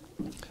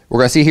 We're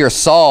going to see here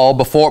Saul,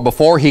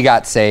 before he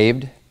got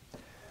saved,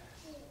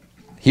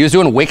 he was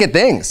doing wicked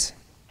things.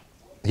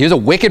 He was a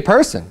wicked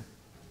person.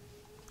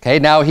 Okay,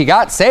 now he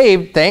got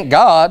saved, thank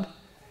God,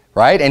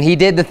 right? And he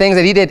did the things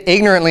that he did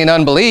ignorantly in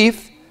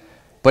unbelief,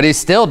 but he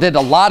still did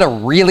a lot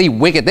of really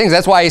wicked things.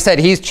 That's why he said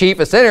he's chief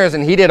of sinners,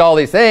 and he did all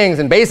these things.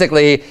 And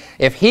basically,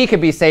 if he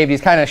could be saved,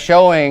 he's kind of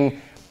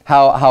showing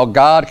how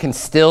God can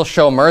still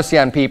show mercy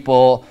on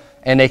people,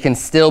 and they can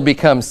still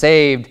become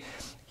saved,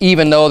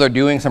 even though they're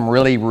doing some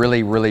really,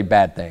 really, really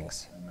bad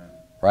things,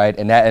 right?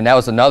 And that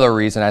was another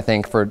reason, I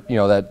think, for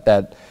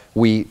that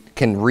we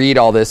can read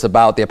all this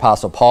about the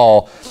Apostle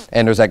Paul,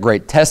 and there's that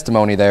great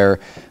testimony there.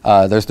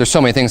 There's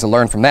so many things to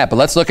learn from that. But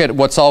let's look at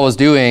what Saul was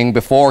doing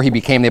before he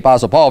became the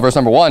Apostle Paul. Verse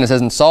number 1, it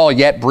says, and Saul,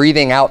 yet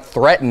breathing out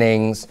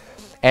threatenings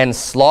and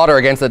slaughter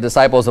against the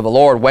disciples of the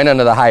Lord, went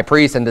unto the high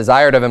priest and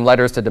desired of him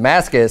letters to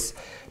Damascus,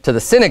 to the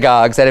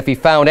synagogues, that if he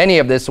found any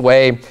of this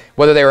way,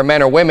 whether they were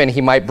men or women, he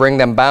might bring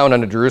them bound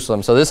unto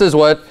Jerusalem. So this is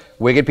what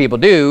wicked people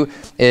do,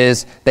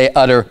 is they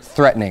utter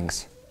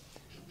threatenings.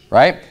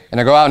 right? And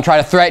they go out and try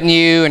to threaten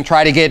you and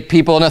try to get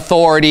people in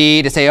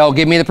authority to say, oh,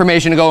 give me the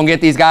permission to go and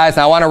get these guys,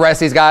 and I want to arrest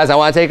these guys, I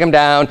want to take them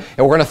down,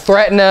 and we're going to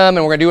threaten them,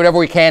 and we're going to do whatever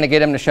we can to get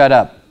them to shut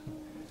up.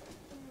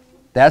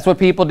 That's what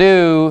people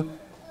do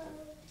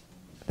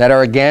that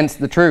are against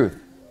the truth.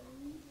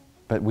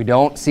 But we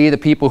don't see the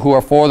people who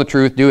are for the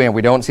truth doing it.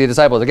 We don't see the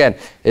disciples. Again,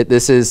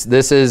 this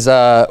is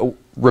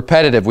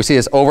repetitive. We see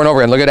this over and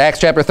over again. Look at Acts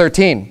chapter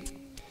 13.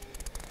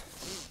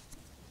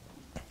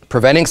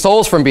 Preventing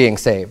souls from being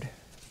saved.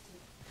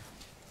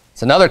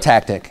 It's another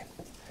tactic.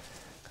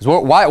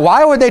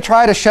 Why would they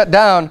try to shut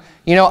down?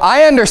 You know,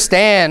 I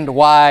understand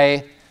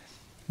why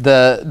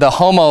the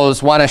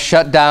homos want to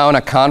shut down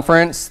a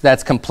conference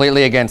that's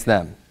completely against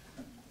them.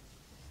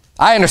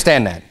 I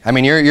understand that. I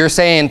mean, you're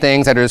saying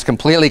things that are just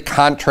completely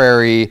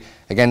contrary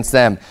against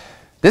them.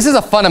 This is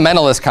a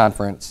fundamentalist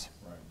conference.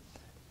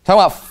 Talking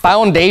about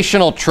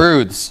foundational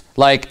truths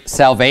like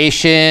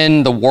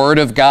salvation, the Word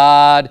of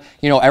God,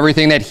 you know,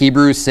 everything that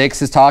Hebrews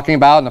 6 is talking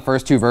about in the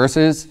first 2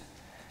 verses.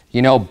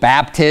 You know,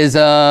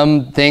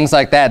 baptism, things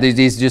like that.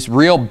 These just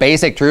real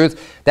basic truths.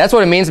 That's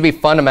what it means to be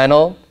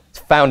fundamental. It's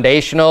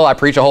foundational. I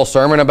preached a whole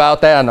sermon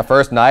about that on the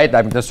first night.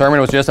 The sermon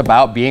was just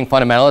about being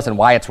fundamentalist and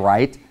why it's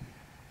right.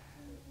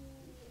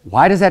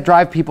 Why does that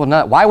drive people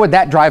nuts? Why would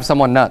that drive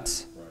someone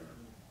nuts?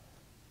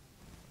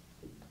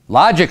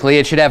 Logically,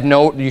 you should have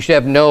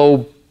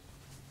no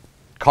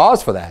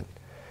cause for that.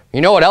 You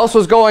know what else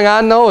was going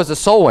on though is the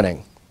soul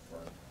winning.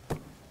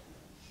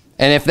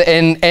 And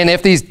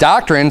if these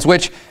doctrines,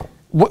 which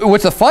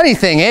the funny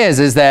thing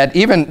is that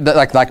even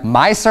like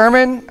my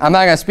sermon, I'm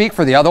not going to speak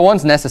for the other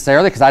ones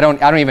necessarily because I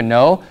don't even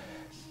know.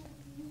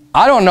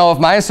 I don't know if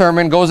my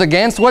sermon goes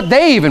against what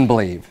they even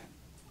believe.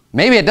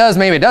 Maybe it does,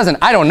 maybe it doesn't.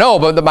 I don't know,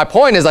 but my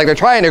point is like they're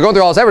going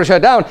through all this effort to shut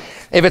it down.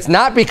 If it's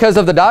not because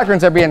of the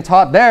doctrines that are being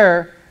taught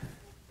there,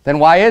 then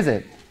why is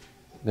it?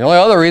 The only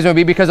other reason would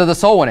be because of the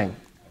soul winning.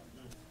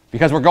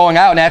 Because we're going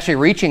out and actually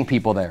reaching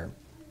people there.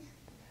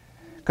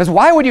 Because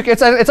why would you,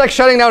 it's like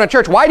shutting down a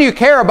church. Why do you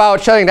care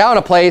about shutting down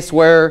a place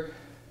where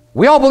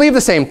we all believe the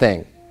same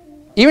thing?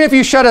 Even if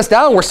you shut us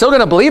down, we're still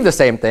going to believe the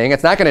same thing.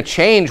 It's not going to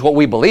change what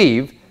we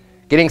believe,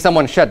 getting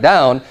someone shut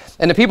down.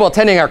 And the people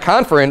attending our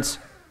conference,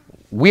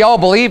 we all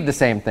believe the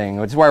same thing,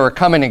 which is why we're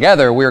coming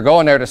together. We're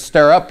going there to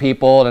stir up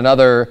people in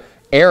another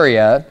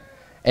area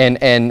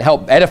and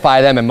help edify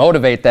them and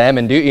motivate them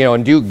and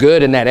do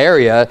good in that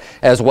area,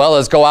 as well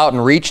as go out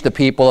and reach the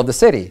people of the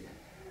city.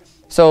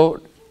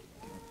 So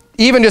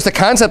even just the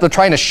concept of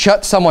trying to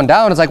shut someone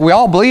down is like we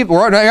all believe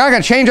we're not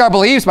going to change our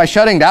beliefs by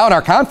shutting down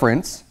our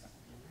conference.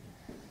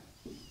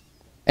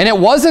 And it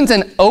wasn't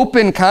an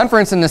open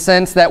conference in the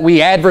sense that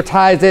we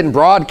advertised it and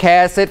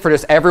broadcast it for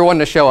just everyone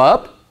to show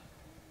up.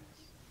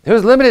 It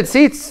was limited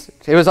seats.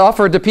 It was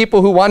offered to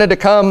people who wanted to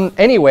come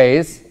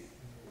anyways.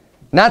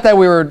 Not that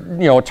we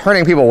were,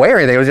 turning people away or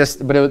anything. It was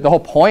just, the whole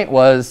point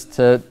was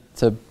to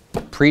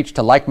preach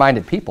to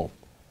like-minded people.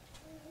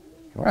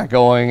 We're not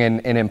going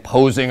and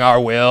imposing our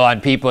will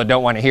on people that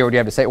don't want to hear what you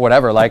have to say,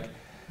 whatever. Like,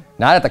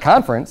 not at the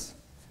conference.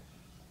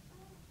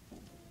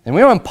 And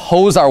we don't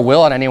impose our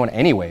will on anyone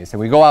anyways. And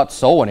we go out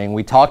soul winning.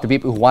 We talk to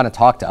people who want to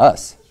talk to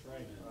us.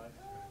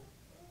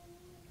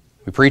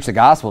 We preach the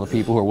gospel to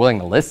people who are willing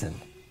to listen.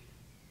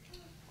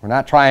 We're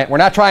not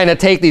trying to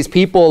take these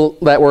people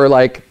that were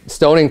like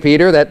stoning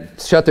Peter, that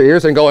shut their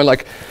ears and going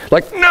like,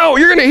 no,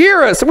 you're going to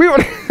hear us. We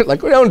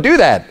don't do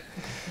that.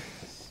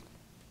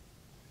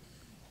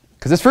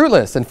 Because it's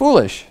fruitless and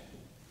foolish.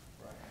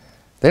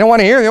 They don't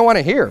want to hear, they don't want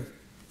to hear.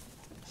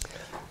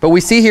 But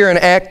we see here in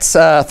Acts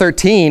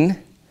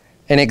 13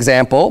 an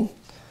example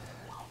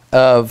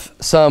of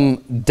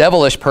some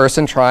devilish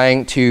person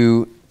trying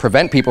to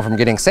prevent people from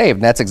getting saved.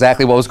 And that's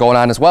exactly what was going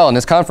on as well in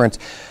this conference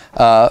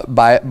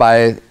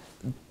by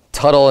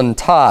Tuttle and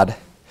Todd.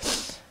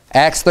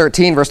 Acts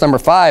 13, verse number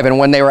 5, and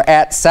when they were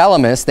at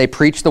Salamis, they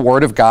preached the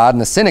word of God in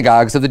the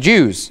synagogues of the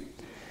Jews.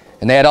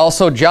 And they had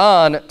also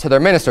John to their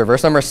minister.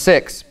 Verse number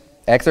 6,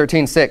 Acts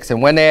 13, 6.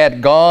 And when they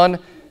had gone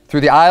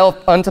through the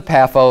isle unto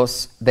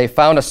Paphos, they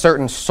found a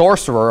certain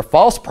sorcerer, a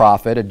false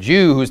prophet, a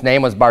Jew whose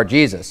name was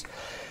Berzins,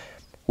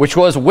 which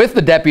was with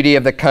the deputy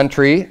of the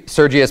country,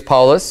 Sergius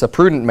Paulus, a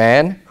prudent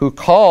man, who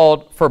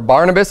called for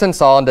Barnabas and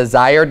Saul and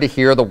desired to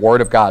hear the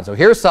word of God. So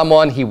here's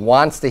someone, he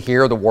wants to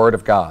hear the word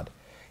of God.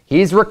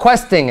 He's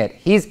requesting it.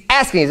 He's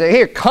asking, he's like,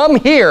 here, come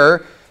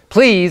here,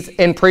 please,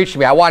 and preach to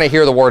me. I want to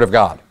hear the word of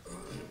God.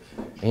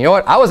 And you know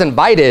what? I was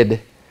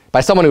invited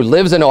by someone who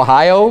lives in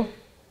Ohio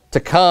to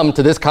come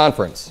to this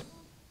conference.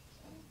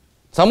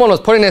 Someone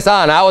was putting this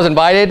on. I was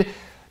invited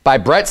by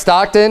Brett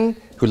Stockton,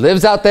 who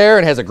lives out there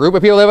and has a group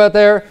of people who live out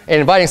there,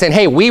 and inviting, saying,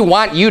 hey, we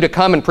want you to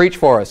come and preach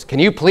for us. Can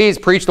you please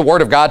preach the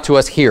word of God to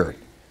us here?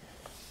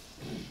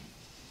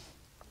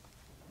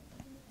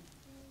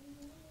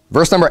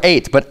 Verse number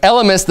 8, but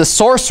Elymas the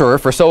sorcerer,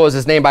 for so was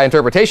his name by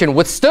interpretation,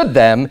 withstood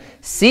them,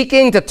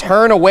 seeking to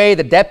turn away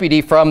the deputy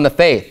from the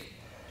faith.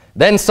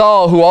 Then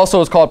Saul, who also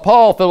was called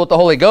Paul, filled with the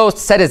Holy Ghost,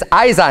 set his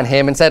eyes on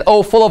him and said,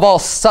 O full of all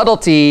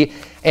subtlety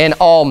and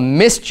all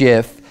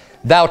mischief,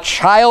 Thou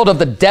child of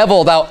the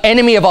devil, thou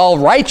enemy of all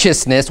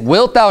righteousness,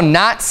 wilt thou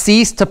not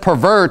cease to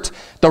pervert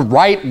the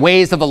right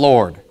ways of the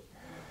Lord?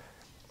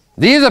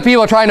 These are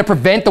people trying to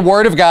prevent the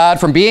word of God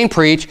from being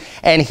preached,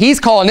 and he's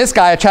calling this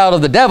guy a child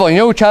of the devil. You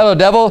know who child of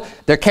the devil?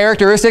 Their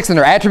characteristics and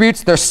their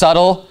attributes, they're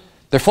subtle.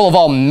 They're full of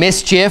all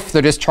mischief.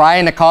 They're just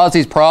trying to cause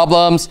these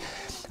problems.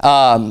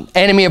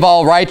 Enemy of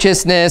all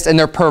righteousness, and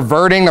they're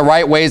perverting the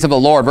right ways of the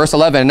Lord. Verse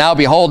 11, and now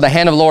behold, the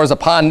hand of the Lord is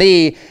upon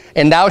thee,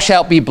 and thou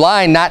shalt be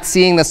blind, not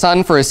seeing the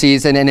sun for a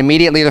season. And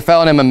immediately there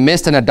fell on him a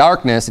mist and a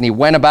darkness, and he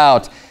went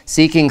about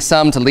seeking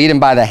some to lead him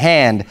by the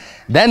hand.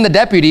 Then the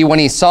deputy, when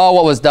he saw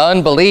what was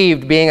done,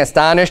 believed, being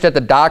astonished at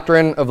the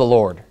doctrine of the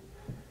Lord.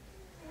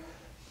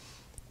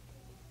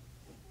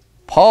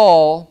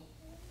 Paul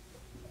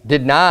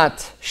did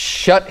not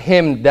shut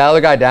the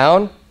other guy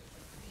down.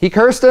 He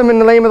cursed him in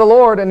the name of the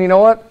Lord, and you know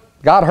what?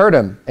 God heard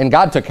him, and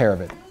God took care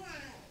of it.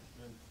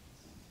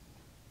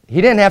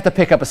 He didn't have to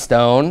pick up a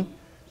stone.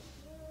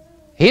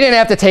 He didn't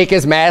have to take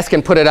his mask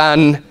and put it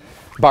on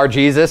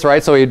Berzins,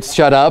 right? So he'd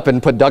shut up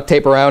and put duct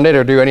tape around it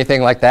or do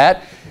anything like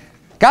that.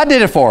 God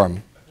did it for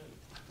him.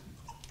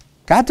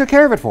 God took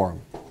care of it for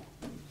him.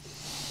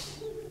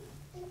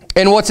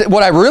 And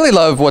what I really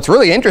love, what's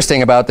really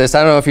interesting about this,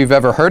 I don't know if you've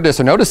ever heard this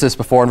or noticed this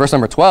before in verse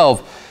number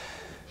 12.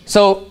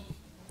 So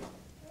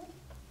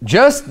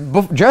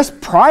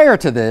just prior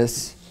to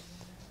this,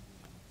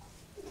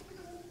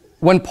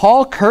 when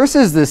Paul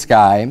curses this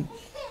guy,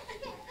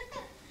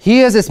 he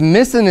has this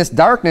mist and this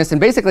darkness, and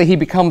basically he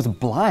becomes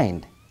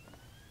blind.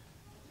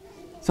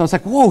 So it's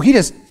like, whoa, he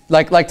just,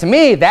 like to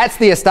me, that's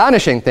the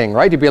astonishing thing,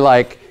 right? You'd be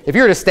like, if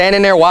you were just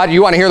standing there,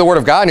 you want to hear the word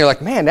of God, and you're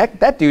like, man,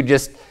 that dude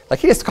just,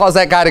 he just caused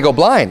that guy to go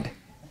blind.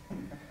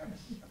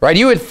 Right?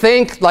 You would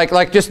think,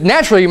 just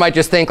naturally, you might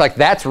just think,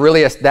 that's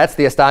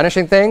the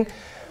astonishing thing.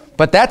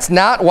 But that's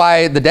not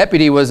why the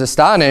deputy was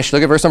astonished.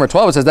 Look at verse number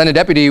 12. It says, then the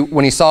deputy,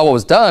 when he saw what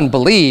was done,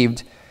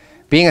 believed,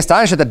 being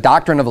astonished at the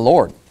doctrine of the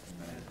Lord.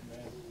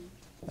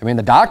 I mean,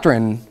 the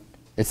doctrine,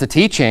 it's the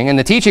teaching, and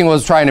the teaching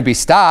was trying to be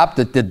stopped.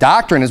 The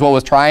doctrine is what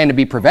was trying to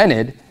be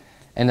prevented,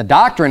 and the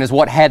doctrine is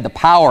what had the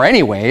power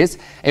anyways.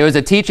 It was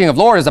the teaching of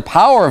the Lord, is the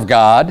power of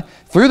God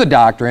through the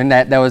doctrine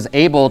that was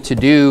able to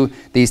do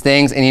these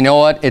things. And you know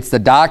what? It's the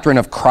doctrine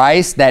of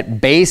Christ,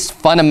 that base,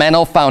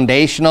 fundamental,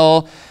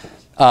 foundational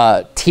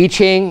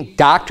teaching,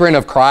 doctrine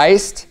of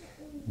Christ,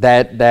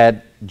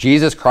 that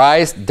Jesus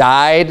Christ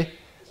died,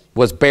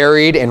 was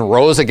buried, and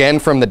rose again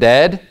from the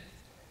dead.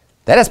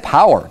 That has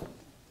power.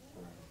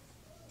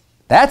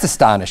 That's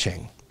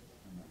astonishing.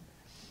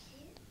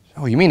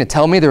 Oh, you mean to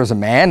tell me there was a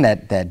man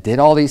that did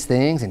all these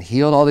things and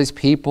healed all these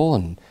people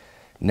and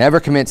never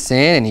commit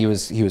sin, and he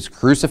was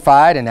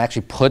crucified and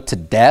actually put to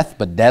death,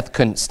 but death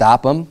couldn't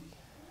stop him,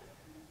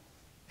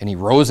 and he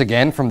rose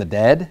again from the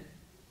dead,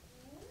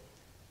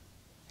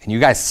 and you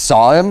guys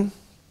saw him?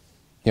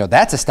 You know,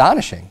 that's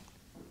astonishing.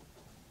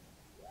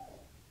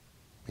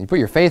 You put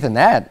your faith in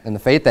that, and the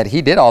faith that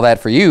he did all that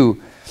for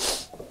you,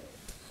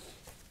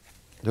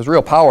 there's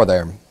real power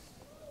there.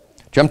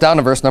 Jump down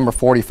to verse number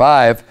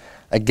 45.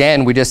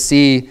 Again, we just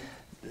see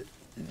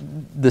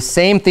the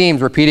same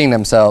themes repeating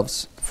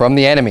themselves from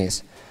the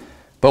enemies.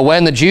 But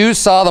when the Jews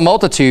saw the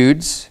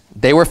multitudes,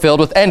 they were filled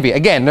with envy.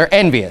 Again, they're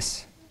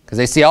envious because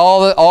they see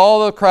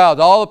all the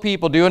crowds, all the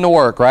people doing the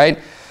work, right?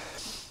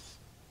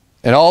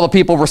 And all the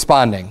people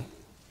responding.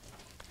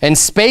 And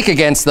spake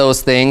against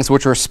those things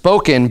which were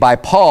spoken by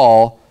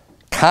Paul,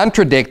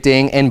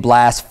 contradicting and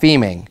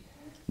blaspheming.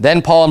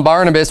 Then Paul and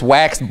Barnabas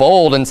waxed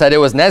bold and said it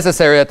was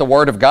necessary that the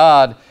word of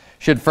God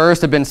should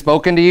first have been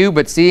spoken to you,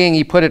 but seeing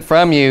ye put it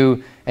from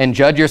you and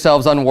judge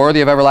yourselves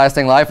unworthy of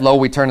everlasting life, lo,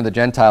 we turn to the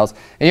Gentiles.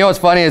 And you know what's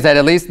funny is that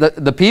at least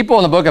the people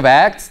in the book of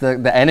Acts,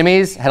 the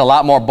enemies, had a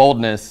lot more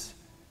boldness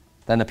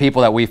than the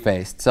people that we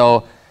faced.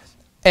 So,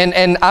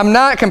 and I'm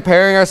not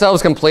comparing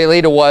ourselves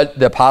completely to what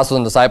the apostles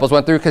and disciples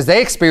went through, because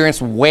they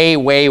experienced way,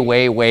 way,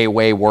 way, way,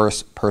 way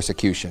worse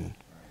persecution.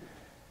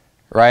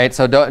 Right?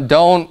 So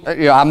don't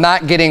I'm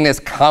not getting this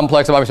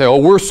complex about saying, oh,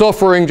 we're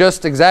suffering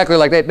just exactly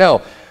like that.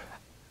 No.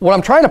 What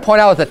I'm trying to point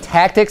out is the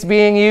tactics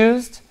being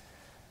used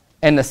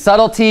and the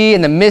subtlety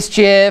and the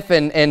mischief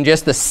and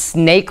just the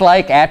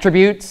snake-like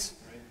attributes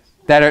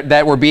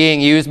that were being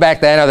used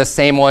back then are the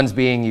same ones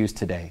being used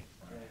today.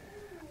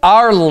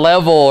 Our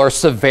level or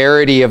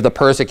severity of the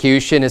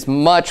persecution is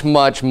much,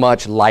 much,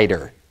 much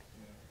lighter.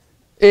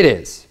 It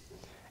is.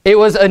 It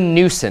was a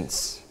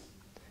nuisance.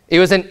 It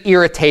was an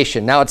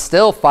irritation. Now, it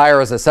still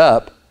fires us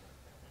up,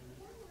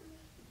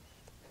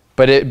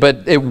 but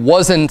it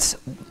wasn't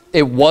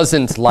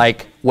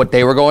like what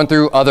they were going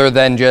through, other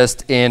than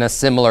just in a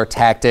similar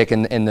tactic,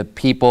 and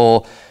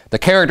the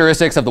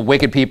characteristics of the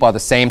wicked people are the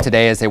same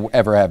today as they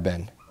ever have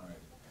been.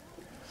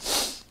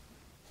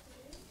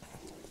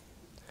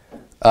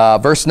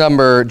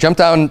 Jump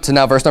down to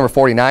now verse number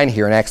 49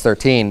 here in Acts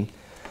 13.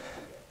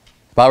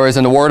 Whereas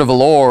in the word of the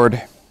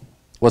Lord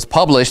was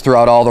published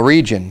throughout all the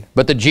region.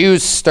 But the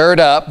Jews stirred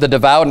up the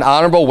devout and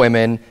honorable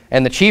women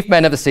and the chief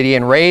men of the city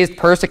and raised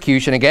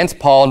persecution against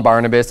Paul and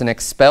Barnabas and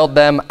expelled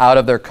them out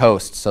of their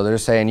coasts. So they're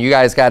saying, you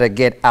guys got to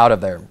get out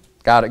of there.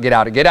 Get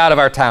out of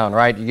our town,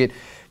 right?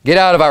 Get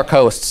out of our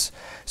coasts.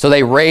 So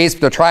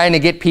they're trying to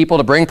get people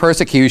to bring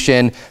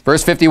persecution.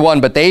 Verse 51,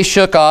 but they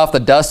shook off the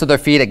dust of their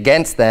feet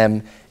against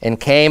them and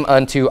came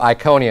unto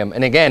Iconium.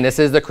 And again, this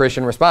is the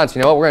Christian response.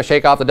 You know what? We're going to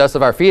shake off the dust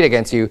of our feet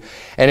against you.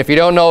 And if you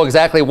don't know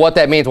exactly what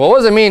that means, well, what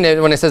does it mean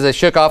when it says they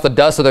shook off the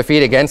dust of their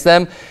feet against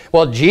them?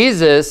 Well,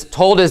 Jesus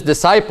told his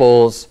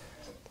disciples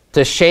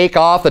to shake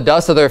off the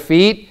dust of their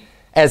feet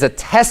as a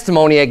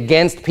testimony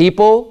against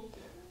people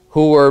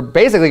who were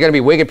basically going to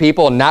be wicked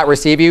people and not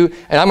receive you.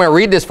 And I'm going to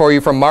read this for you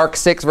from Mark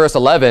 6, verse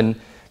 11.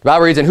 The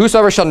Bible reads, and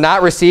whosoever shall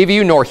not receive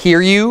you nor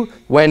hear you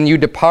when you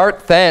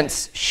depart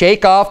thence,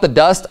 shake off the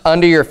dust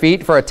under your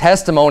feet for a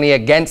testimony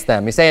against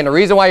them. He's saying the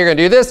reason why you're going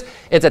to do this,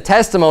 it's a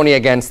testimony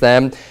against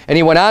them. And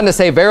he went on to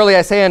say, verily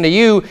I say unto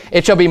you,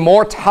 it shall be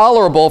more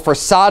tolerable for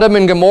Sodom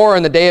and Gomorrah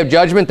in the day of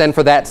judgment than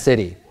for that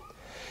city.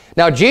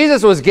 Now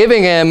Jesus was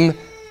giving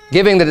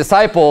the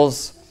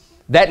disciples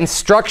that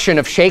instruction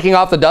of shaking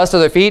off the dust of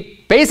their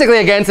feet, basically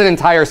against an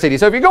entire city.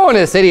 So if you go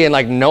into a city and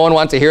like no one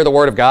wants to hear the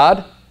word of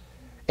God,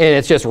 and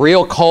it's just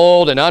real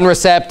cold and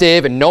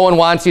unreceptive, and no one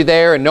wants you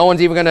there, and no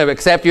one's even going to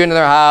accept you into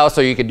their house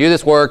so you can do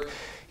this work.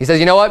 He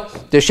says, you know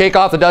what? Just shake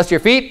off the dust of your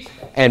feet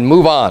and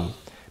move on.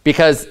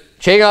 Because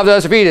shaking off the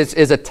dust of your feet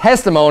is a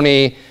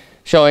testimony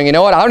showing, you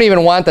know what? I don't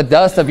even want the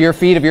dust of your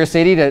feet of your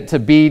city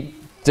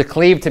to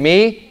cleave to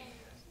me,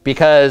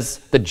 because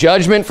the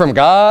judgment from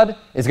God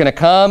is going to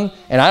come,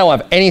 and I don't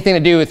have anything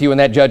to do with you when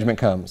that judgment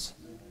comes.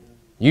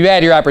 You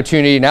had your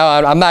opportunity.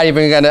 Now I'm not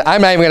even going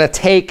to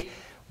take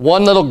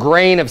one little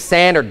grain of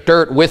sand or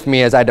dirt with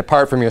me as I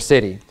depart from your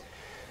city.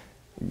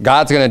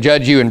 God's going to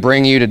judge you and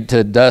bring you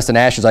to dust and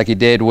ashes like he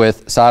did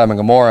with Sodom and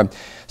Gomorrah.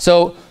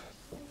 So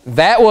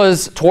that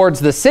was towards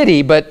the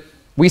city, but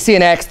we see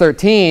in Acts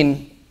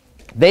 13,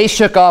 they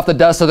shook off the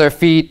dust of their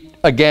feet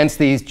against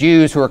these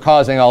Jews who are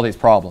causing all these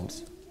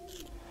problems.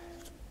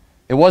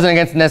 It wasn't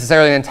against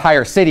necessarily an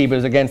entire city, but it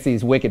was against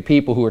these wicked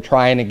people who were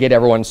trying to get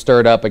everyone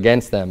stirred up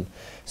against them.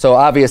 So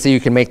obviously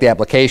you can make the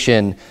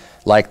application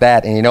like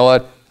that. And you know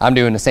what? I'm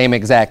doing the same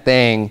exact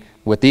thing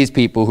with these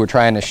people who are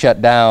trying to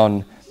shut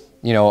down,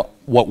 you know,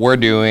 what we're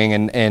doing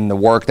and the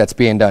work that's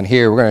being done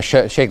here. We're going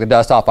to shake the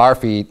dust off our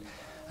feet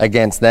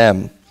against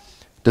them.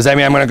 Does that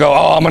mean I'm going to go,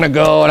 I'm going to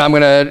go and I'm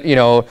going to, you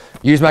know,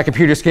 use my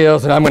computer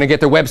skills and I'm going to get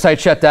their website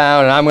shut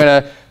down and I'm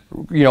going to,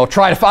 you know,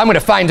 I'm going to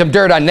find some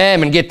dirt on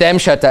them and get them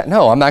shut down?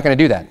 No, I'm not going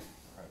to do that.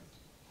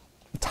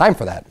 Time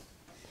for that.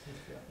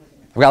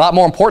 We've got a lot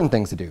more important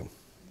things to do.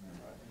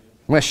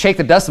 I'm going to shake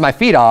the dust of my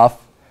feet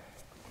off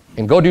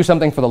and go do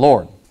something for the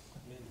Lord.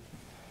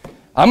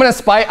 I'm going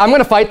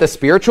to fight the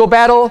spiritual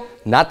battle,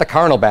 not the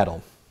carnal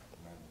battle.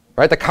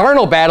 Right? The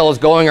carnal battle is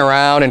going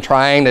around and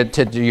trying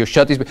to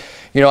shut these.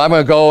 You know, I'm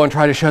going to go and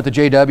try to shut the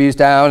JWs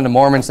down and the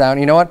Mormons down.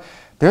 You know what?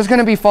 There's going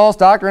to be false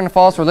doctrine and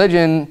false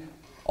religion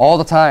all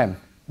the time.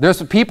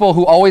 There's people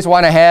who always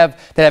want to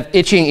that have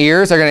itching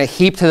ears. They're going to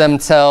heap to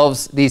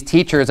themselves these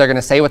teachers. They're going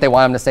to say what they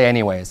want them to say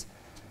anyways.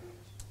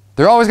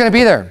 They're always going to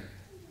be there.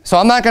 So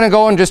I'm not going to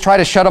go and just try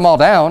to shut them all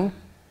down.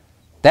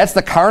 That's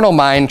the carnal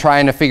mind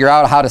trying to figure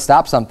out how to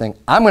stop something.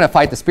 I'm going to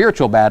fight the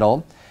spiritual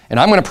battle, and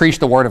I'm going to preach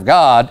the Word of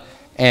God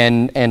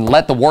and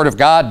let the Word of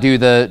God do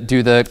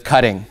the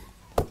cutting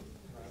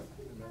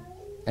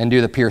and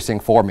do the piercing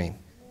for me.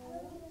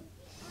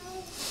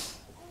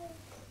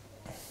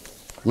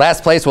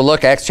 Last place we'll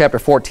look, Acts chapter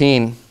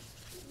 14.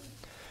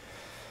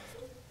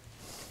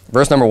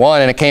 Verse number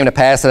 1, and it came to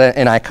pass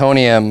in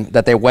Iconium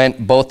that they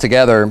went both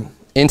together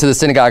into the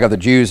synagogue of the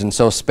Jews, and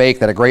so spake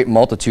that a great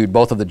multitude,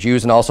 both of the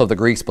Jews and also of the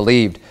Greeks,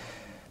 believed.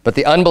 But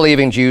the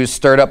unbelieving Jews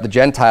stirred up the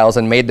Gentiles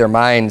and made their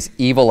minds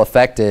evil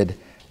affected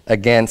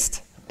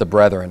against the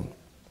brethren.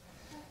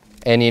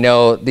 And you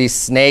know, these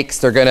snakes,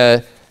 they're going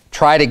to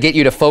try to get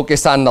you to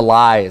focus on the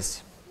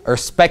lies or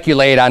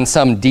speculate on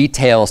some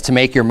details to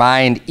make your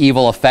mind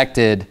evil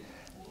affected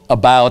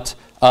about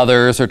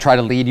others or try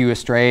to lead you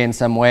astray in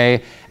some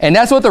way. And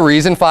that's what the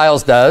Reason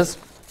Files does.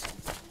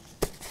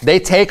 They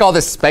take all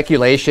this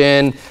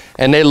speculation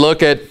and they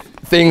look at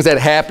things that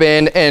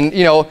happen and,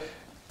 you know,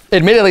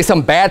 admittedly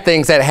some bad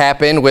things that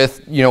happen with,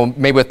 you know,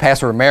 maybe with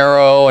Pastor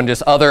Romero and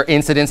just other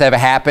incidents that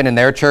have happened in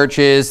their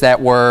churches that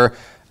were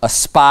a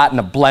spot and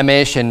a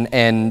blemish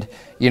and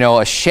you know,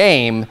 a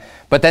shame.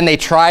 But then they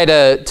try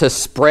to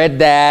spread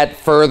that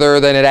further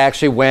than it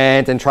actually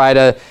went and try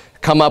to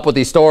come up with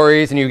these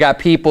stories. And you've got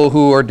people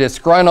who are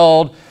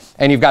disgruntled,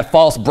 and you've got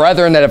false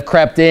brethren that have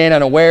crept in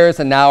unawares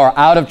and now are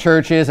out of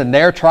churches, and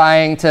they're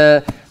trying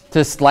to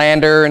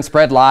slander and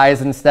spread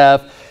lies and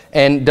stuff.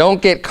 And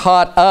don't get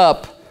caught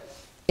up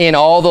in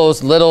all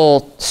those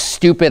little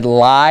stupid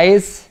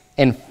lies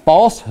and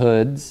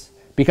falsehoods,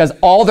 because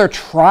all they're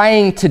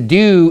trying to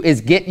do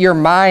is get your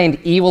mind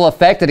evil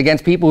affected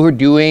against people who are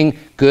doing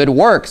good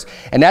works.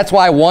 And that's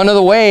why one of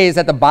the ways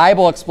that the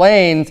Bible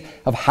explains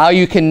of how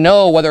you can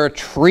know whether a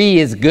tree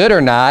is good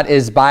or not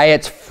is by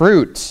its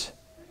fruit.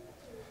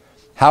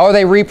 How are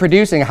they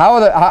reproducing?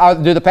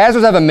 Do the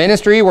pastors have a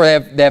ministry where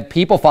they have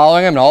people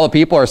following them and all the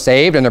people are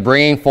saved and they're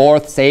bringing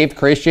forth saved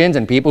Christians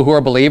and people who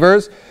are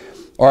believers?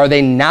 Or are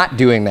they not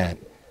doing that?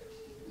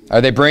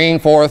 Are they bringing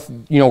forth,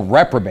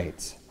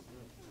 reprobates?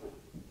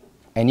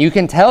 And you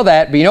can tell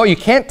that, but you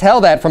can't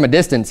tell that from a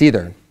distance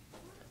either.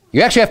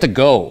 You actually have to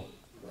go.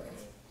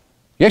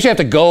 You actually have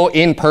to go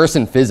in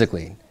person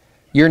physically.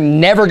 You're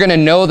never going to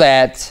know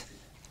that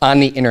on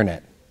the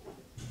internet.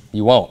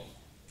 You won't.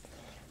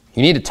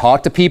 You need to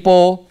talk to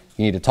people.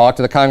 You need to talk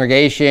to the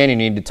congregation. You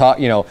need to talk,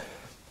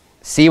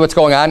 see what's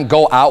going on.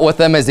 Go out with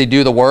them as they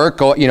do the work.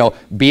 Go,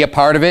 be a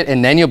part of it,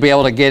 and then you'll be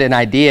able to get an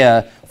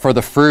idea for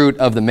the fruit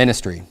of the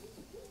ministry.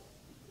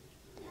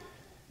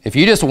 If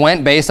you just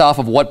went based off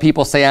of what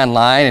people say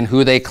online and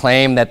who they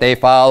claim that they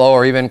follow,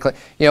 or even,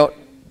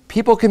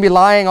 people can be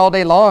lying all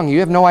day long. You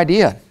have no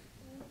idea.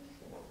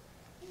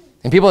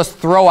 And people just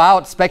throw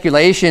out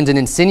speculations and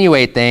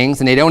insinuate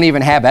things, and they don't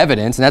even have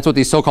evidence, and that's what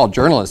these so-called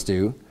journalists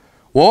do.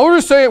 Well, we're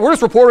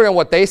just reporting on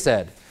what they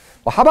said.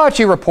 Well, how about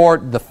you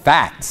report the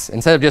facts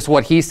instead of just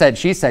what he said,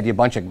 she said, you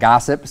bunch of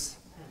gossips,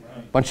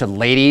 bunch of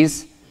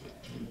ladies.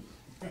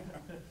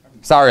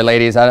 Sorry,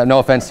 ladies, no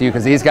offense to you,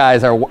 because these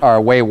guys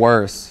are way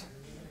worse.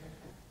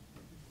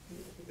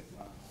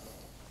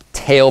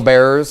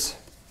 Talebearers.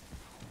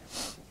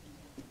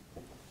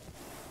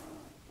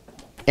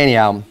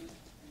 Anyhow,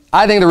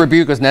 I think the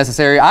rebuke was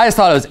necessary. I just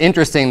thought it was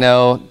interesting,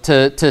 though,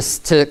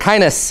 to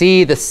kind of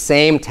see the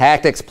same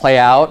tactics play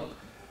out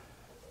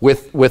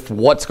with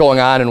what's going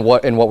on and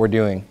what we're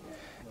doing.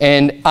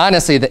 And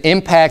honestly, the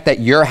impact that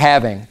you're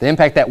having, the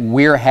impact that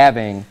we're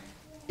having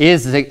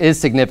is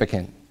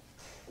significant.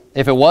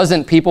 If it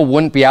wasn't, people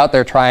wouldn't be out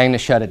there trying to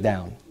shut it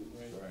down.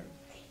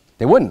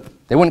 They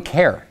wouldn't. They wouldn't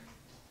care.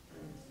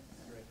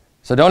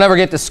 So don't ever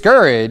get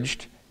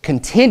discouraged.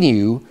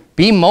 Continue.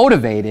 Be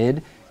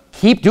motivated.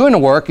 Keep doing the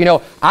work.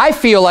 I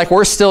feel like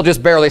we're still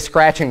just barely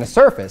scratching the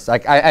surface.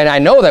 And I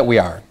know that we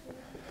are.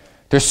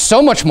 There's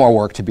so much more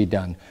work to be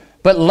done.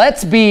 But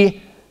let's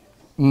be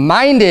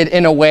minded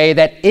in a way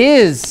that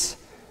is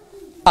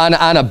on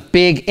a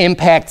big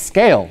impact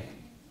scale.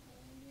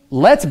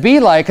 Let's be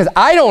because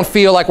I don't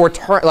feel like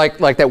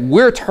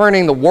we're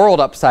turning the world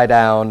upside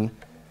down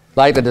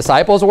like the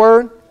disciples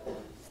were.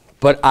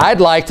 But I'd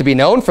like to be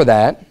known for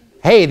that.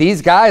 Hey,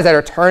 these guys that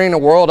are turning the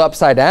world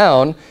upside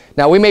down.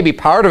 Now we may be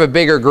part of a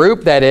bigger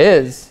group that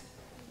is,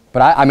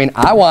 but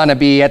I want to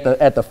be at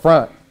the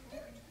front,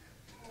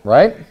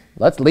 right?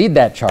 Let's lead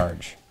that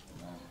charge.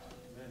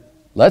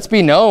 Let's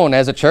be known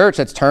as a church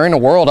that's turning the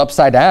world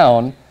upside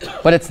down,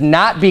 but it's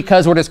not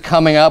because we're just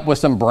coming up with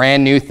some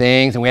brand new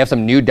things and we have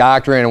some new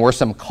doctrine and we're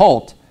some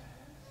cult.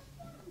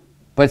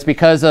 But it's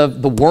because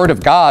of the Word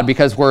of God,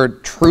 because we're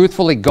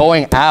truthfully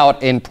going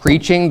out and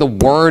preaching the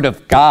Word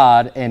of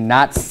God and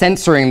not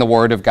censoring the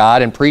Word of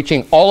God and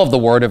preaching all of the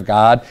Word of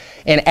God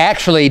and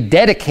actually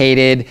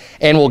dedicated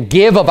and will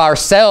give of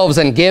ourselves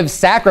and give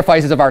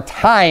sacrifices of our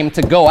time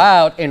to go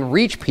out and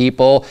reach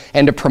people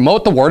and to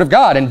promote the Word of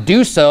God and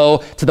do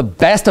so to the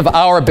best of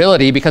our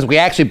ability because we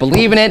actually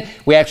believe in it,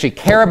 we actually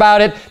care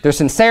about it, there's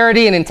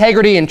sincerity and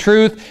integrity and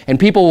truth, and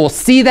people will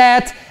see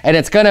that, and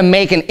it's going to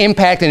make an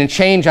impact and a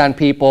change on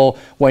people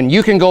when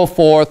you can go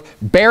forth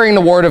bearing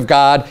the Word of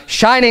God,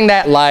 shining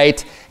that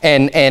light,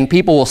 and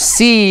people will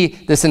see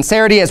the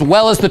sincerity as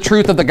well as the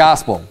truth of the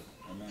gospel.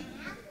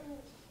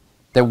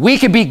 That we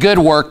could be good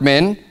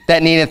workmen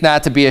that needeth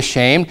not to be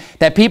ashamed,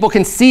 that people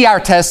can see our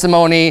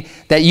testimony,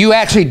 that you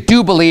actually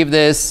do believe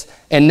this,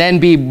 and then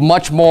be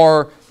much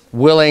more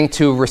willing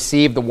to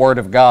receive the Word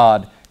of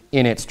God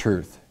in its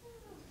truth.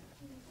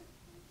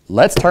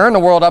 Let's turn the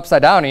world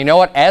upside down. And you know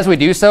what? As we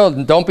do so,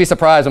 don't be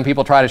surprised when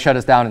people try to shut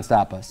us down and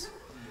stop us.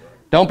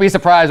 Don't be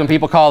surprised when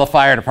people call the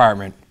fire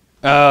department.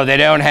 Oh, they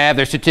don't have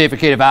their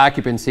certificate of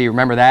occupancy.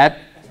 Remember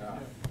that?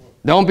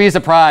 Don't be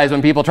surprised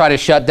when people try to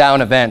shut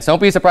down events. Don't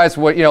be surprised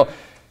what,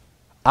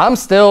 I'm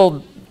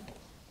still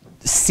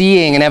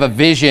seeing and have a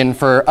vision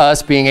for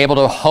us being able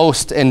to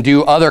host and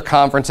do other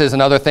conferences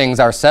and other things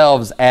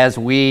ourselves as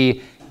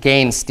we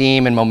gain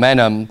steam and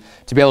momentum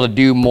to be able to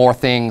do more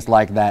things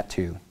like that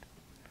too.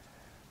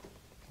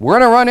 We're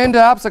going to run into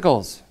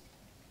obstacles.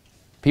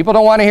 People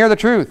don't want to hear the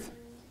truth.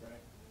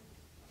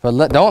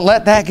 But don't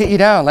let that get you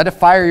down. Let it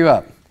fire you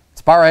up.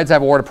 Let's bow our heads,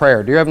 have a word of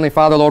prayer. Dear Heavenly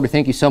Father, Lord, we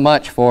thank you so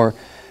much for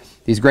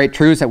these great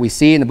truths that we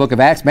see in the book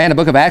of Acts. Man, the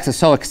book of Acts is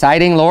so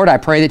exciting, Lord. I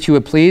pray that you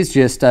would please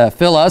just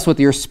fill us with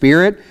your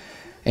Spirit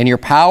and your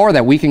power,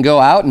 that we can go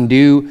out and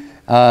do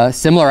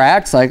similar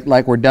acts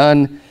like we're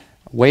done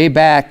way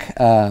back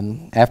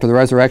after the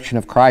resurrection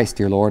of Christ,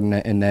 dear Lord,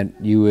 and that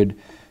you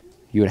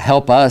would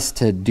help us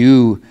to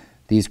do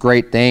these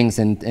great things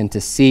and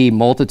to see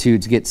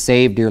multitudes get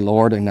saved, dear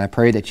Lord. And I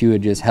pray that you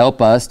would just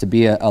help us to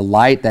be a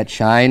light that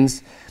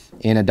shines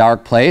in a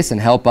dark place, and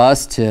help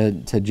us to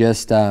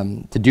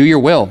do your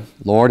will,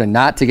 Lord, and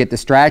not to get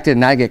distracted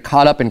and not get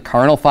caught up in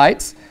carnal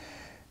fights,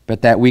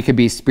 but that we could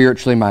be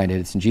spiritually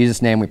minded. It's in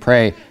Jesus' name we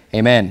pray.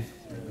 Amen.